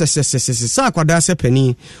ho posesesese sa akwada se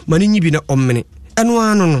pani mani nyibi na omene eno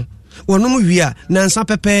ano no wonom wia nansa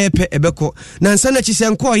pepepe ebeko nansa na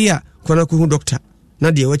chisenko ye a kona ku doctor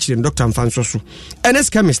na de wachire doctor mfanso so NS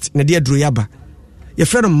chemist na de aduro yaba ye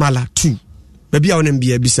frɛ no mala 2 baby a wonem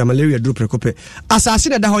bia bisa malaria duro prekope asase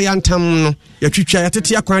na da ho yantam no ya twitwa ya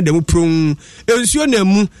tete akwan da mu prom ensuo na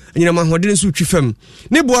mu anyina mahode nso twifam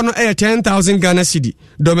ne bo no 10,000 Ghana cedi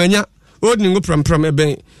domenya odningo pram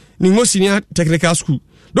eben ningo senior technical school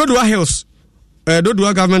Dodua Hills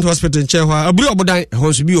Dodua government hospital nchewa aburi obodan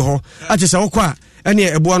honso bi ho achese wokwa ene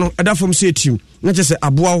eboa no edafom se team na chese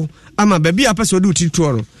aboa ama baby apese odi uti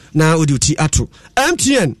to no na odi uti ato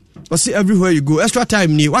MTN or see everywhere you go extra time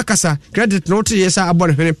ni wakasa credit note yesa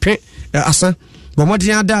abon hwene pe asa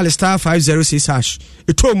bomodian dial *506#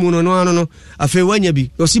 etomu no afi wanya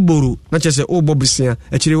bi o si boru na chese o bobisia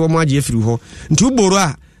akire wo mo age afiri ho nti boru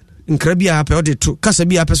a nkrabia pe ode to kasa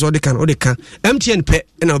bia pe so ode kan MTN pe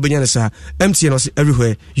na obenya ne sa MTN was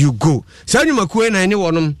everywhere you go sa nyumakuo na ne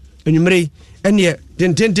wonom enwumre ene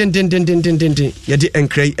den ya di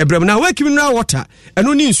enkrai ebrem na wakim na water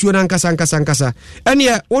eno ni nsuo na nkasa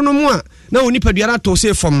ene wonom a na onipadua na to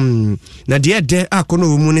se fom na de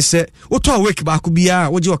akono mu ne se woto wake ba ko bia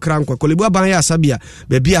woje okra nkwa kolebu aban ya asabia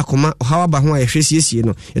ba bia akoma hawa ba ho a yehwesiesie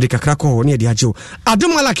no de kakra ko ho ne de agyew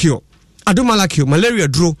adomalakio malaria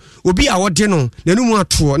duro obi a wode no nanumu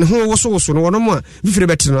ato ne ho woso no wono mu a vifire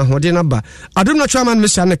beti no hode na ba adom no chairman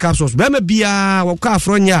Mr. ne capsules ba ma bia waka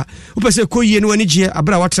afronya upese koyie no ani gye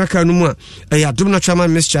abra watraka no mu a adom no chairman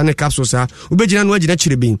Mr. ne capsules a obegina no agina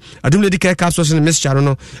chirebin adom no dika capsules ne Mr.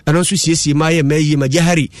 no eno so siesie maye mayi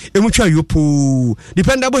majahari emutwa yopo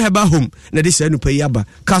dependable heba home na de sanu pay aba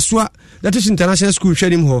kaswa that is international school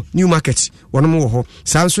hwenim ho new market wono mo ho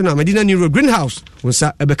sanso na Medina New Road greenhouse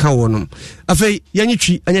wonsa ebeka wono afei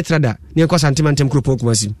yanyitwi anyetrada ne kwa sentimentem kropo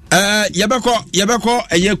kumasi yebeko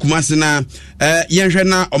eye kumasi na yenhwe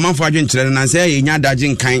na omanfo adwenkyere na nse yenya daje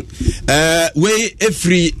nkan we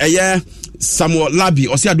efri eye Samuel Labi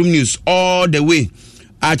osi Adom News all the way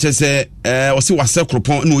achese osi wase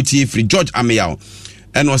kropon na oti efri George Ameyao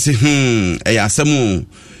and osi eye asemu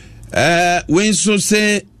we so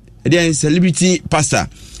say the celebrity pastor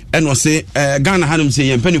and osi Ghana hanum say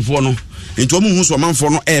yempanifo no nti omu hu so manfo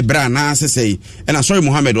no bra na sesei and sorry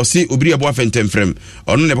Mohammed osi obiri abo afentemfrem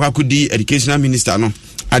ono ne baka kudi educational minister no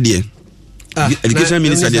ade educational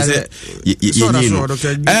minister dey say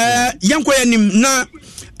yanko yanim na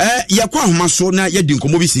yakwa homa so na yedi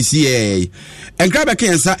nkomo bi sisi enkra be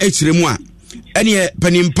kensa echiremu a ene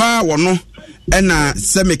panimpa wono ena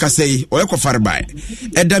semeka sei oyekofare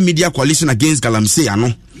eda media coalition against galamsey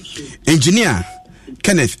ano engineer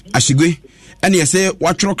Kenneth Ashigwe and you say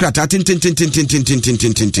what crata tin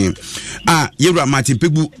Yura Martin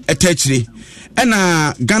Pegu etechri and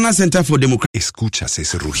Ghana Center for Democracy. Escuchas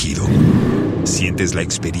ese rugido. Sientes la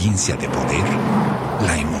experiencia de poder,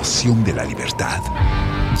 la emoción de la libertad.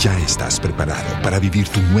 Ya estás preparado para vivir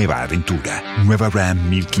tu nueva aventura. Nueva Ram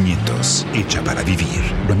 1500, hecha para vivir.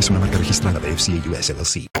 Ram es una marca registrada de FCA US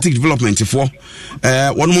LLC. Active development for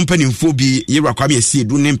one more penny for be Yura Kwame seed,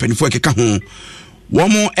 do name penny for Kekahon.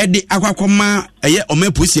 Womo edi akwakoma eye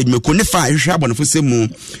omepusi edmeko ne fa hwehwa abonefo semu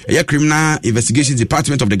eye criminal investigation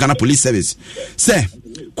department of the Ghana Police Service se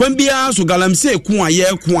kwambia so galamse ku a ye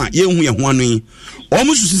hu ye ho anu yi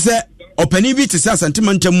omususu se opani bi tese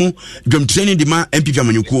asantema ntamu dwom training de ma MPP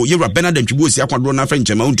amanyuko Yewra Bernard Ntwibo osi akwadro na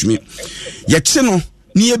French ma untumi ye kye no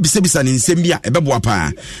ne ye bisabisa ne nsem bia ebebo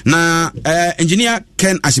apa na engineer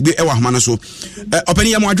Ken Ashigbe ewa homa no so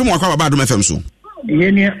opani ya mo adwomo akwa baba Adom FM so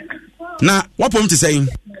yenia na wapom te say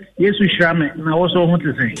Yesu shrame na wo so ho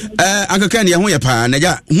te say akaka ne ho ye pa na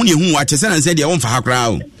ja hu ne hu wa te say na say de won fa hakra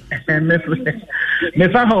o me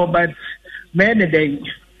fa ho but me ne dey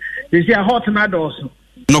they say hot na dos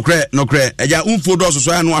nokre eja umfo dos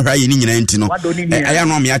so ya no ahwa ye ni nyina enti no eya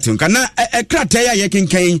no me ate nka na krata ya ye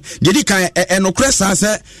kenkan de di kan nokre sa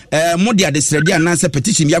se mode ade sredi ana se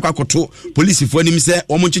petition ya kwakoto police fo anim se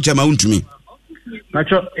wo mo chiche ma untumi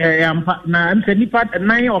Nacho na nse nipa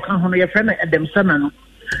nan oka hono ye fe na edemsena no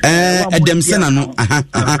edemsena no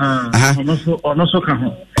ono so ka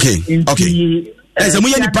ho okay ese mu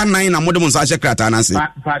ye nipa nan na modem nsa krata na se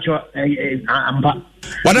pacho amba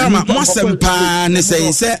wadarama mosempa ne se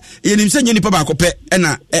ye nim se nipa ba kope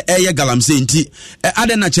na ye galamse nti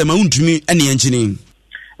ade na chema untumi ene ye nchini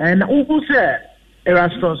na ugu se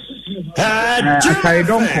Erastus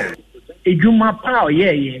akaidonko ejuma pa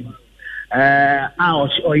ye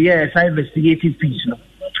side investigative piece no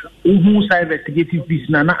side investigative piece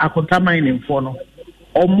na akonta mining for no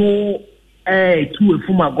omo tu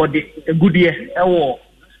efuma godie ewo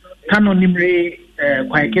kano nimre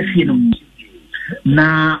kwa kefi no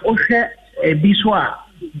na ohwe ebiso a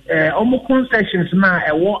omo concessions na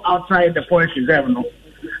ewo outside the forest reserve no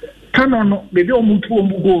kano no bebi omo tu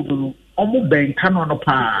omo gold no omo ben kano no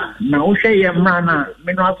pa na ohwe ye mra na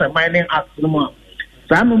mineral mining act no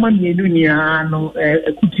Samo mamienu ni ano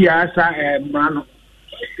kutiasa mano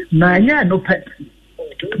na ya no pet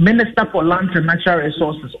Minister for Land and Natural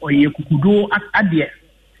Resources oye kukudo adie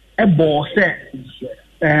ebo se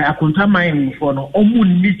akonta mining for no omu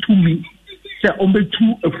ni tumi se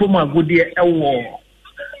ombetu efoma godie ewo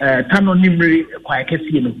tano nimri kwa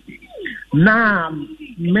kesi no na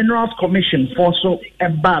Minerals Commission for so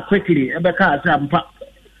eba quickly ebeka asampa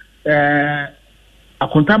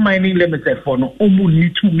akonta mining limited for no omu ni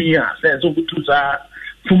tumi a se so butu za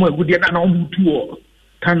fumo godie na omu tuo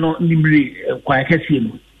tano nimri kwa kesi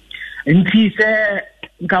no nti se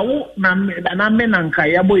nkawo na mena nka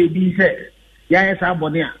yabo edi se ya esa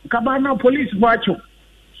abone a nkaba na police wacho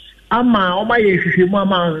ama oma ye hwehwemu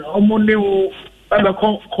ama omo ne o ebe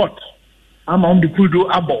court ama on the kudo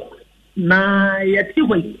abo na yeti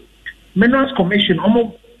we Minerals Commission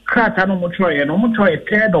omo krata no mo troye no mo troye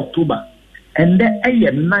 3rd October and then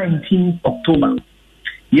 19th October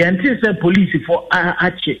yenti se police for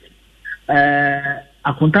ache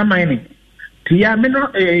akonta mining Tia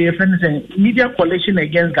mineral media coalition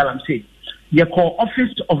against galamsey you call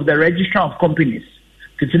Office of the Registrar of Companies.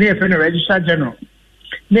 Today, a Registrar General.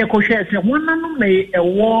 Ne ko share say one no me e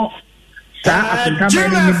wo sa akantama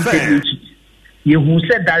ni ye hu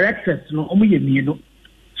say directors no omo ye mienu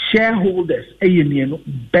shareholders ye mienu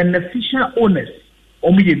beneficial owners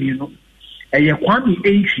omo ye mienu ye Kwame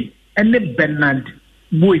Entry ene Bernard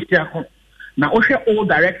Boisiako na o hwe all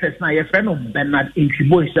directors na ye friend of Bernard Entry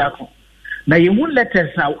Boisiako na ye hu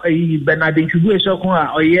letters Bernard Entry Boisiako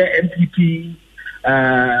a oye MPP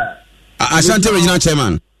Ashanti Regional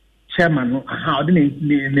Chairman, how the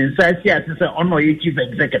inside here to say on your chief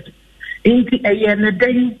executive. Inti a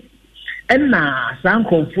day and na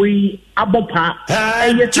Sanko Fui Abopa,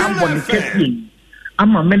 a someone catching.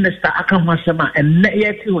 I'm a minister, Akamasama, and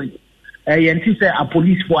yet a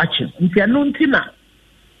police watching. If you're known Tina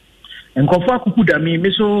and Kofaku Kudami,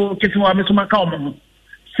 Miso Ketua Misumaka,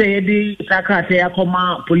 say the Sakate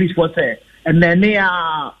Akoma police force, and then they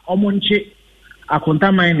are Omonche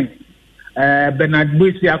Akontamine. Bernard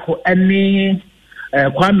Boisiako any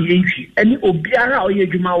Kwame Entry any obiara oye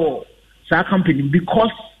dwuma wo sa company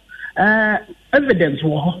because evidence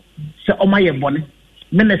wo se omaye bone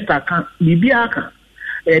minister kan bibia kan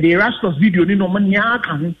the rastos video ni no manya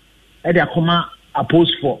kan e dey akoma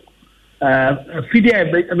oppose for fidie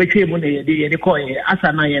betwe mu ne de ko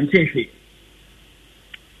asa na ye ntehwe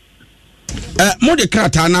mo de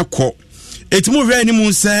krata na ko etimu hwe ni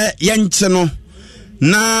mu se ye nche no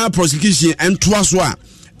na prosecution entoa so a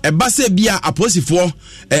eba se bia aposifo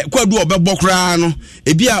kwadu obebọ kra no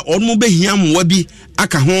ebia onmo behia mwa bi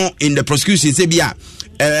aka ho in the prosecution se bia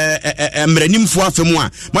mranimfo afemu a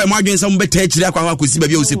mo adwensa mo beta akire akwa akosi ba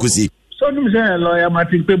bia osikosi so num say lawyer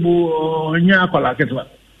Martin Pebu nya akola ketwa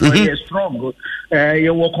he strong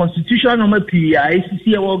your constitution no mapi ICC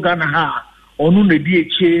e wo Ghana ha onu na di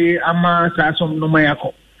eche ama sa som no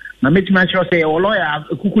mayako na metima sure say lawyer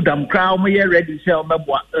kukudam kra o ye ready say o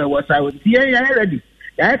meboa was I was yeah ready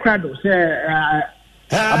ya crowd say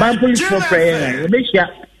about police for prayer make sure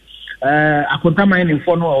akontama in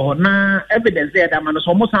for no na evidence there that man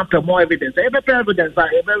so almost after more evidence every evidence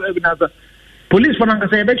police for nanga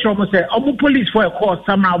say make sure mo say omo police for a call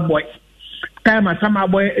sama boy time sama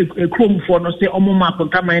boy chrome for no say omo ma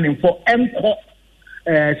akontama in for enko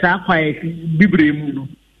sa kwai bibre mu no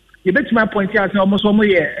you bet my point here almost one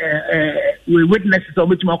we witnesses or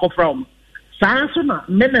which mark from Sansona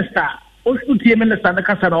minister also the minister na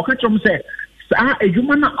kasa na o catch say sa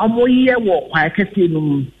edwuma na omoye wo kwa kese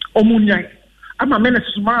no omunya ama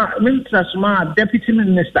minister sma deputy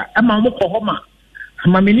minister ama mo ko homa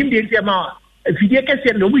ama menim de ntia ma fidie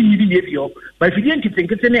kese no mo yiri de bio but fidie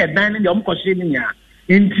nkete na edan na o ko hye ni nya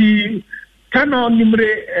enti kana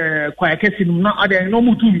nimre kwa kese no na ade no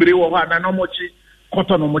mutu mbre wo ha na no mo chi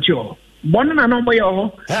kotono mochio bon na no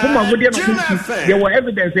moyo kuma gode no there were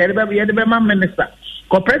evidence there be man minister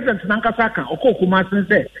ko president nankasa kan okokuma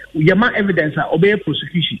sense ye ma evidence obey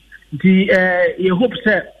prosecution the ye hope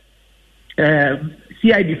say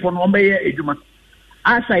CID for no obey eduma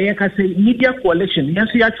asa ye ka say media coalition yes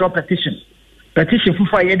ya throw petition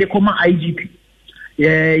fufa ye de koma IGP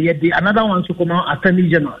ye the another one to come attorney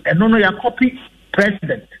general and no ya copy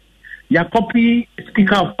president ya copy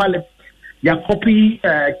speaker of parliament ya copy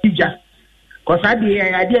Kija cause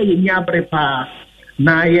idea ye nyabre pa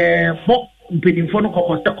na ye bo mpedinfo no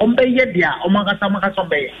kokosta ombe ye dia omagasa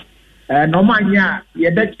sombe no manya ye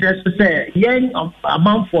da kire se ye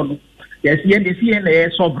amanfo no yes ye de sie na ye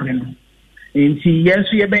sovereign nti yes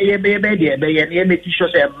ye be ye make sure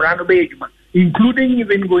say mra no be eduma including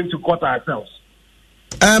even going to court ourselves.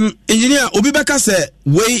 Engineer obi beka se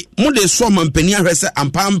we mo de so mampani ahwese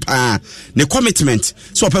ampampa ne commitment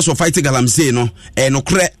so person fight galamsey no no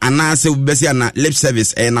kre ana se besi ana lip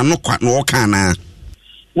service na no kwa no ka na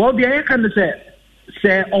well be I can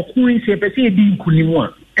say okun se pese di nkunimu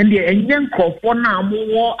a and the enyen krofo na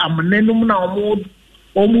amwo amnenum na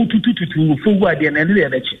omu tutututu fogu ade na ne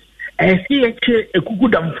leche esi eche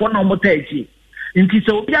ekukudamfo na omota echi nti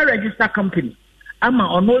se obi register company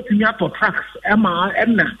ama ono timi ato tracks ama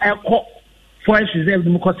na eko forest reserve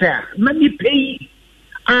mu kosa na ni pay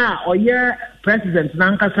oye president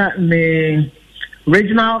nankasa ne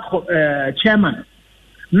regional chairman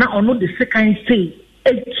na ono the second say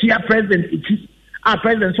etia president iti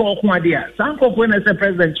president so okun ade a sanko ko na say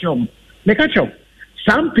president chom me ka chom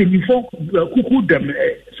sam penifo kuku dem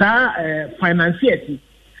sa financiers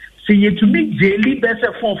see you to make daily best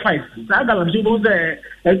 4-5 sa galam so those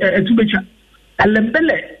to be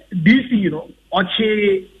Alembele DC,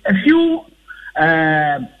 oche a few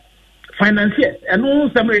financiers, and no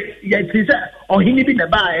some yet or he be the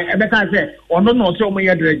buy, and better say, or no, so many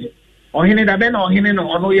dredge, or he need a ben or he no,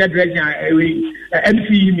 or no, ya dredge,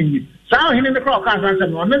 MC, Sao hin in the crowd cars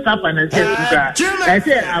and on this up and I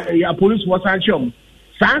say a police was at chum.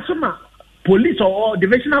 Sansuma police or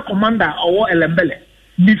divisional commander or Elembele.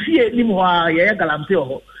 The fear Nimwa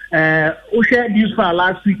Galamteo. We shared news for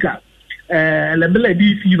last week. Elembele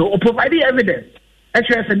DC, or providing evidence.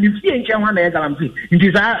 Actually, as a new fear in one Galamti. It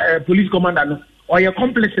is a police commander or your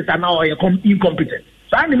complicit and now you're incompetent.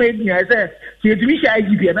 So I made me, I said, see, to me,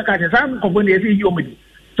 IGP and I can't some company as you.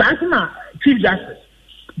 Sansuma Chief Justice.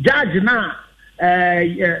 Judge now,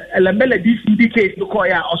 Elembele DCD case,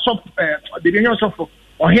 Lukoya, or soft, the union soft,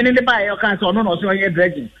 or Henry by your cancer, or no, or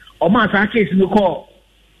dredging, or Massa case in the call,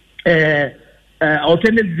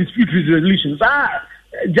 alternative dispute resolutions.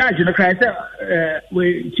 Judge in the crisis,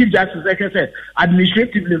 Chief Justice, like I said,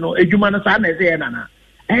 administratively, no, a human son as a nana.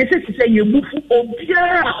 And I said to say, you move or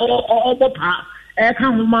Bopa,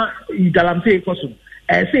 Ekama, Galamte, Cosum,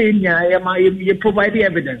 and saying, you provide the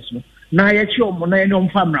evidence. Na yecho mo na no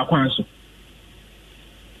mfamra kwanso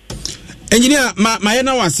engineer ma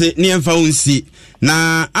na wase ne emfa unsi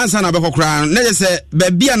na ansa na bekokra na je se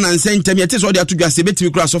ba bia na nsentemi ete so de atodwase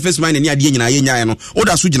betimi kura surface mine ne ade nyina ye nyae no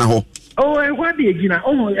oda so gina ho what de gina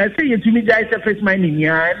I say yetumi jai surface mine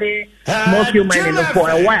nya ne small scale mine no for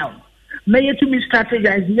a while na yetumi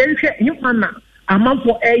strategize yenhwe himana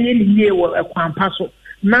amanfo eye ne ye wo kwampa so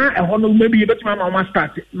na eho no maybe yebetuma ma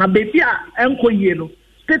start na bebi a enkoyie no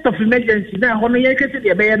state of emergency na hono yekete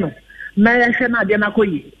de be no na yehwe na de na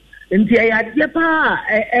koyi nti ya de pa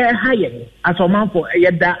haye asomanfo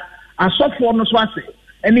yeda asofo no so ase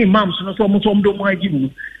any imams no so mo do mo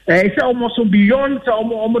agimu say almost beyond so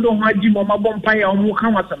mo do ho agimu mo bompa ya mo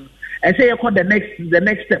kan wasam say you call the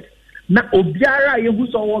next step na obiara yehu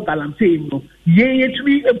so wo galamte no ye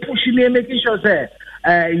yetumi push ne make sure say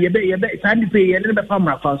yebe sandi pay ye ne be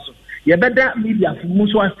famra faso you better media for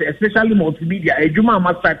most especially multimedia. A Juma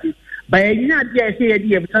must start by a year. I say,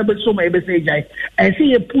 you have so many messages. I say,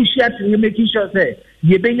 you push it to making sure that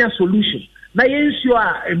you bring a solution. Now, yes, you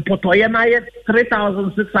are in Potoyana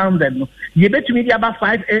 3,600. You bet me about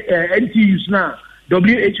 5 NTUs now.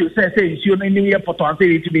 WHO says, you know, you have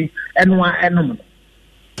Potoyana to be N1 animal.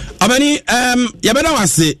 Abani, you better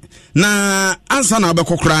was it. Na answer now,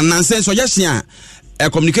 Bekokran, Nancy, so yes, yeah. A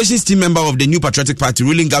communications team member of the New Patriotic Party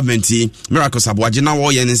ruling government, Miracle Sabwajina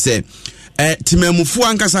Warren, say, Timemufu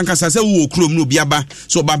Ankasa say, who krum no biaba,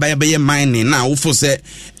 so baba be mining now for say,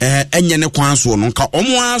 Enyane Kwanso, Nonka,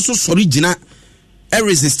 Omwa, so origina,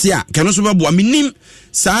 resistia, can also be a minim,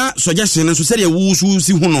 sa suggestion, and so say, who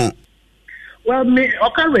see who no. Well, me,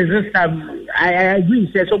 okay, resist. I agree,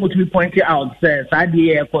 say, so much to be pointed out, says, I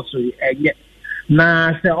dear Kosu, yet.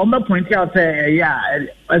 Now, say, I'm pointing out, yeah,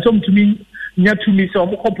 some to me. Near to me, so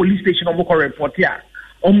I'm police station or more report here.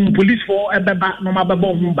 Police for a back no matter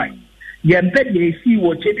Mumbai. Ye bet ye see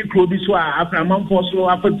what Chedi Crobis were after a month or so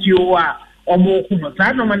after Tioa or more.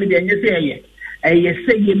 I no money than you say. I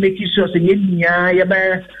say you make it sure say ye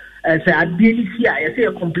bear say I didn't see. I say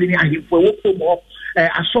a complaining I him for work from home,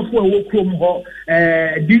 a software work from home,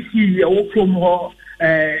 this year work from home.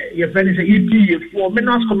 Your friend is a EP for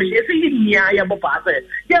Menos Commission. I say ye Papa say,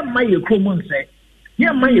 yeah, my Cromon say.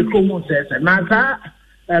 Yeah, my Chrome says, and Nasa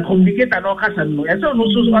communicate an occasion. And so,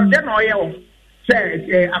 no, then oil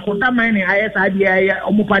say, I contact mining ISID,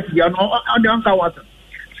 Omopati, on the Uncle Water.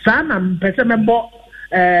 Son and Pessamembo,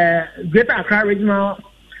 Greater Accra Regional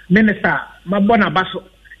Minister, Mabona Basso,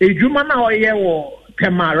 a Jumana oil,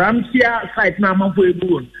 Tema Ramsia, site Nama for a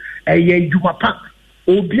boon, a Juma Park,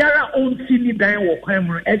 Obiara own silly dine or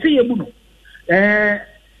camera, as a Yabuno.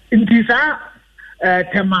 In this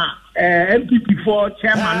Tema. MPP for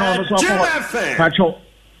chairman also Pacho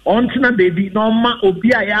Ontina baby normal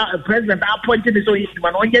Obia president appointed so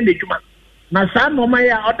man on the Juma. Now some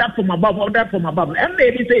Maya order from above and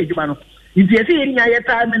they say Jumano. If you see any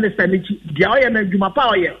time minister the oil and Juma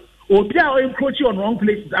power Obia encroach on wrong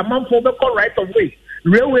places among for the right of way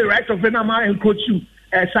railway right of way encroach you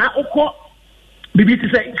Sa Oko baby to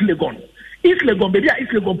say East Legon baby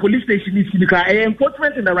East Legon police station is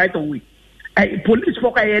enforcement in the right of way. Police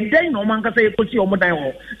folk are then no man can say put you on the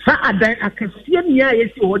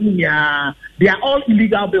they are all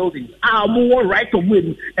illegal buildings. Are more right of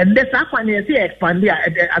way, and that's how I say expand there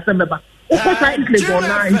as a member. Of course, I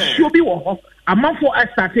should be a month for us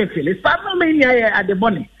started Philly. Start no mania at the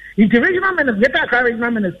money. International minister, get a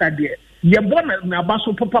regional minister there. Your bonnet, na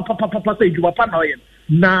basso papa say you are panoyan.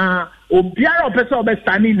 Na Obiara person of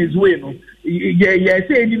standing his way. No, yeah,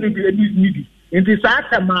 say you need it is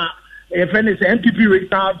Atama. A friend is MPP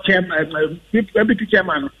regional chairman, deputy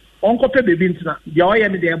chairman. Uncle Pebe Bintina, the oil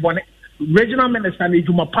and the bonnet, regional minister, need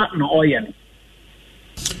to my partner oil.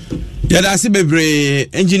 Yeah, that's a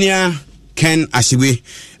engineer Ken Asiwe.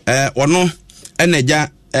 ono eneja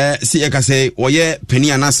si ekase oye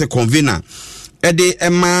peni anase convener ede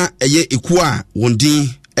ema eye ikua wondin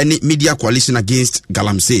any media coalition against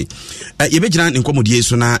Galamsey. Yebejina nkomodie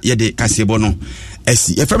so na yede Kasiebo no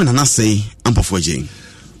esi efrem na nasei ampofo agyen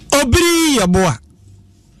obiri yaboa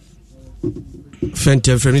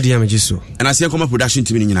fente frem di amajiso and I see come production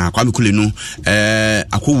team nyina kwa mekule no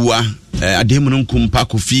akowua ademu no nkumpa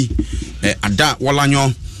kofi ada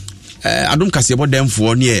wolanyo adom Kasiebo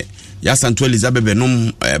demfo ne ya Santo Elizabeth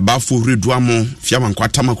benom bafo reduamo fiama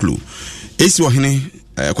nkwatamakulu esi ohene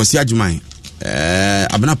kwasi adjuman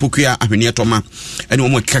abana pokua ahwene toma ene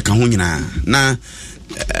omo keka ho nyina na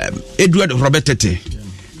Edward Robert Tete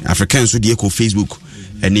African so die ko Facebook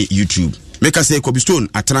ene YouTube make us say Kobe Stone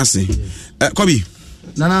atrance Kobe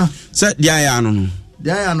nana say dia ya no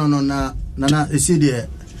na nana esi de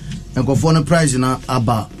enkofo no prize na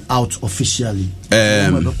aba out officially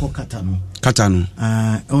Katano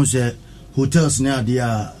on say hotels near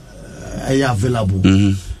dia are available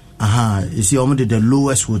you see almost the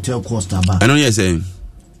lowest hotel cost about I know you're saying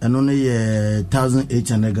and only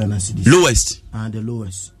 1,800 Ghana cedis lowest the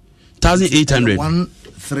lowest 1,800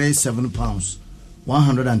 137 pounds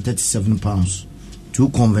 137 pounds to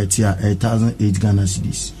convert here 1,008 Ghana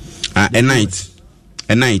cedis a night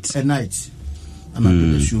and I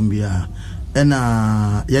should and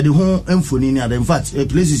yeah, the home emphony near in fact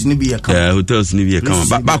places ni be account hotels ni be account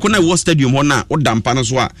but when I was stadium hona o dampana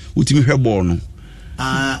so a utimi hweball no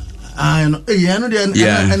I know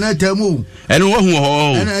and I tell you and what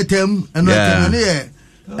and I tell you and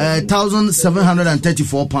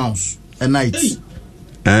 1,734 pounds a night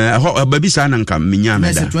baby sana nka minya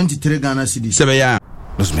me da 23 Ghana cedis se veya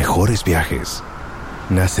los mejores viajes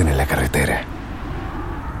nacen en la carretera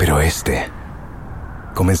pero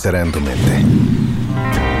comenzará en tu mente.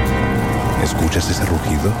 ¿Escuchas ese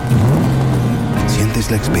rugido?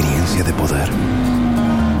 ¿Sientes la experiencia de poder?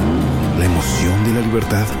 ¿La emoción de la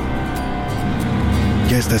libertad?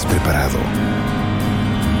 Ya estás preparado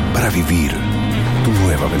para vivir tu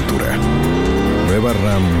nueva aventura. Nueva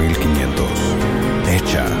RAM 1500.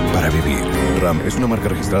 Hecha para vivir. RAM es una marca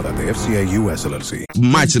registrada de FCI US LLC.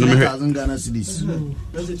 Match no me 23,000 Ghana cedis.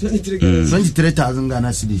 23,000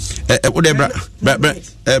 Ghana cedis.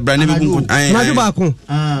 Bra ne bi kun ai. Maju ba kun.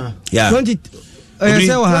 Yeah. 20 Wow.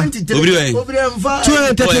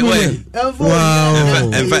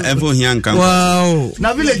 Wow.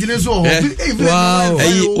 Na village ne so. Wow.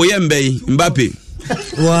 Oyembe Mbappe.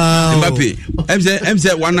 Wow. Mbappe.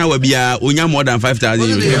 MC 1 hour bia onya more than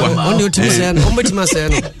 5,000 euros. On the ultimate say no. On betima say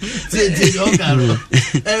no.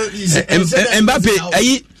 Mbappe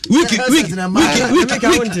ayi wiki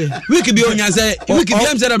be onya say wiki be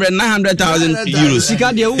am say 900,000 euros.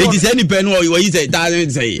 It is any pen or you say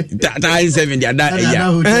 1,070 ada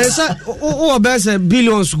say o be say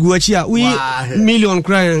billions go achi a we million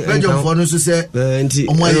crying. Belgium for no so say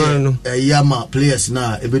omo yama players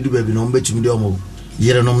na ebedu baby no mbetimi de omo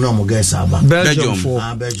yere no mo guys aba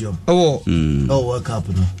Belgium oh World Cup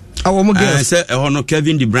no mo guys say no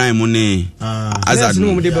Kevin De Bruyne mo ne Hazard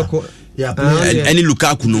no mo de beko any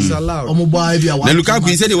Lukaku no omo boy bia na Lukaku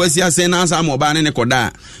he say the West say na answer mo ba ne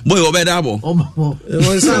koda boy obeda bo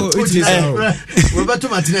we beto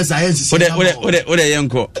Martinez science ode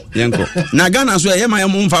yenko na Ghana so e ma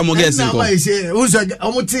mfa mo guys nko na say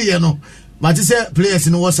omo tie no but say players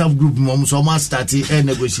in WhatsApp group mom so ma start and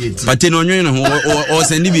negotiate but no nwen no o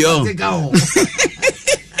send bi o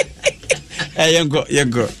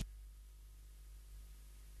yenko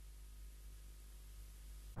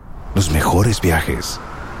Los mejores viajes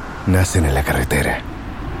nacen en la carretera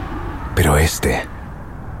pero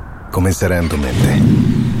comenzará en tu mente.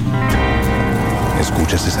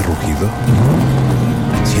 ¿Escuchas ese rugido?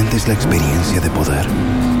 ¿Sientes la experiencia de poder?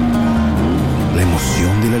 ¿La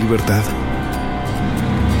emoción de la libertad?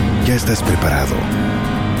 Ya estás preparado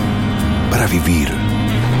para vivir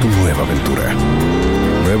tu nueva aventura.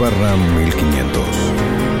 Nueva RAM 1500.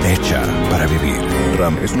 Hecha para vivir.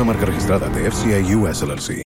 RAM es una marca registrada de FCI US LLC.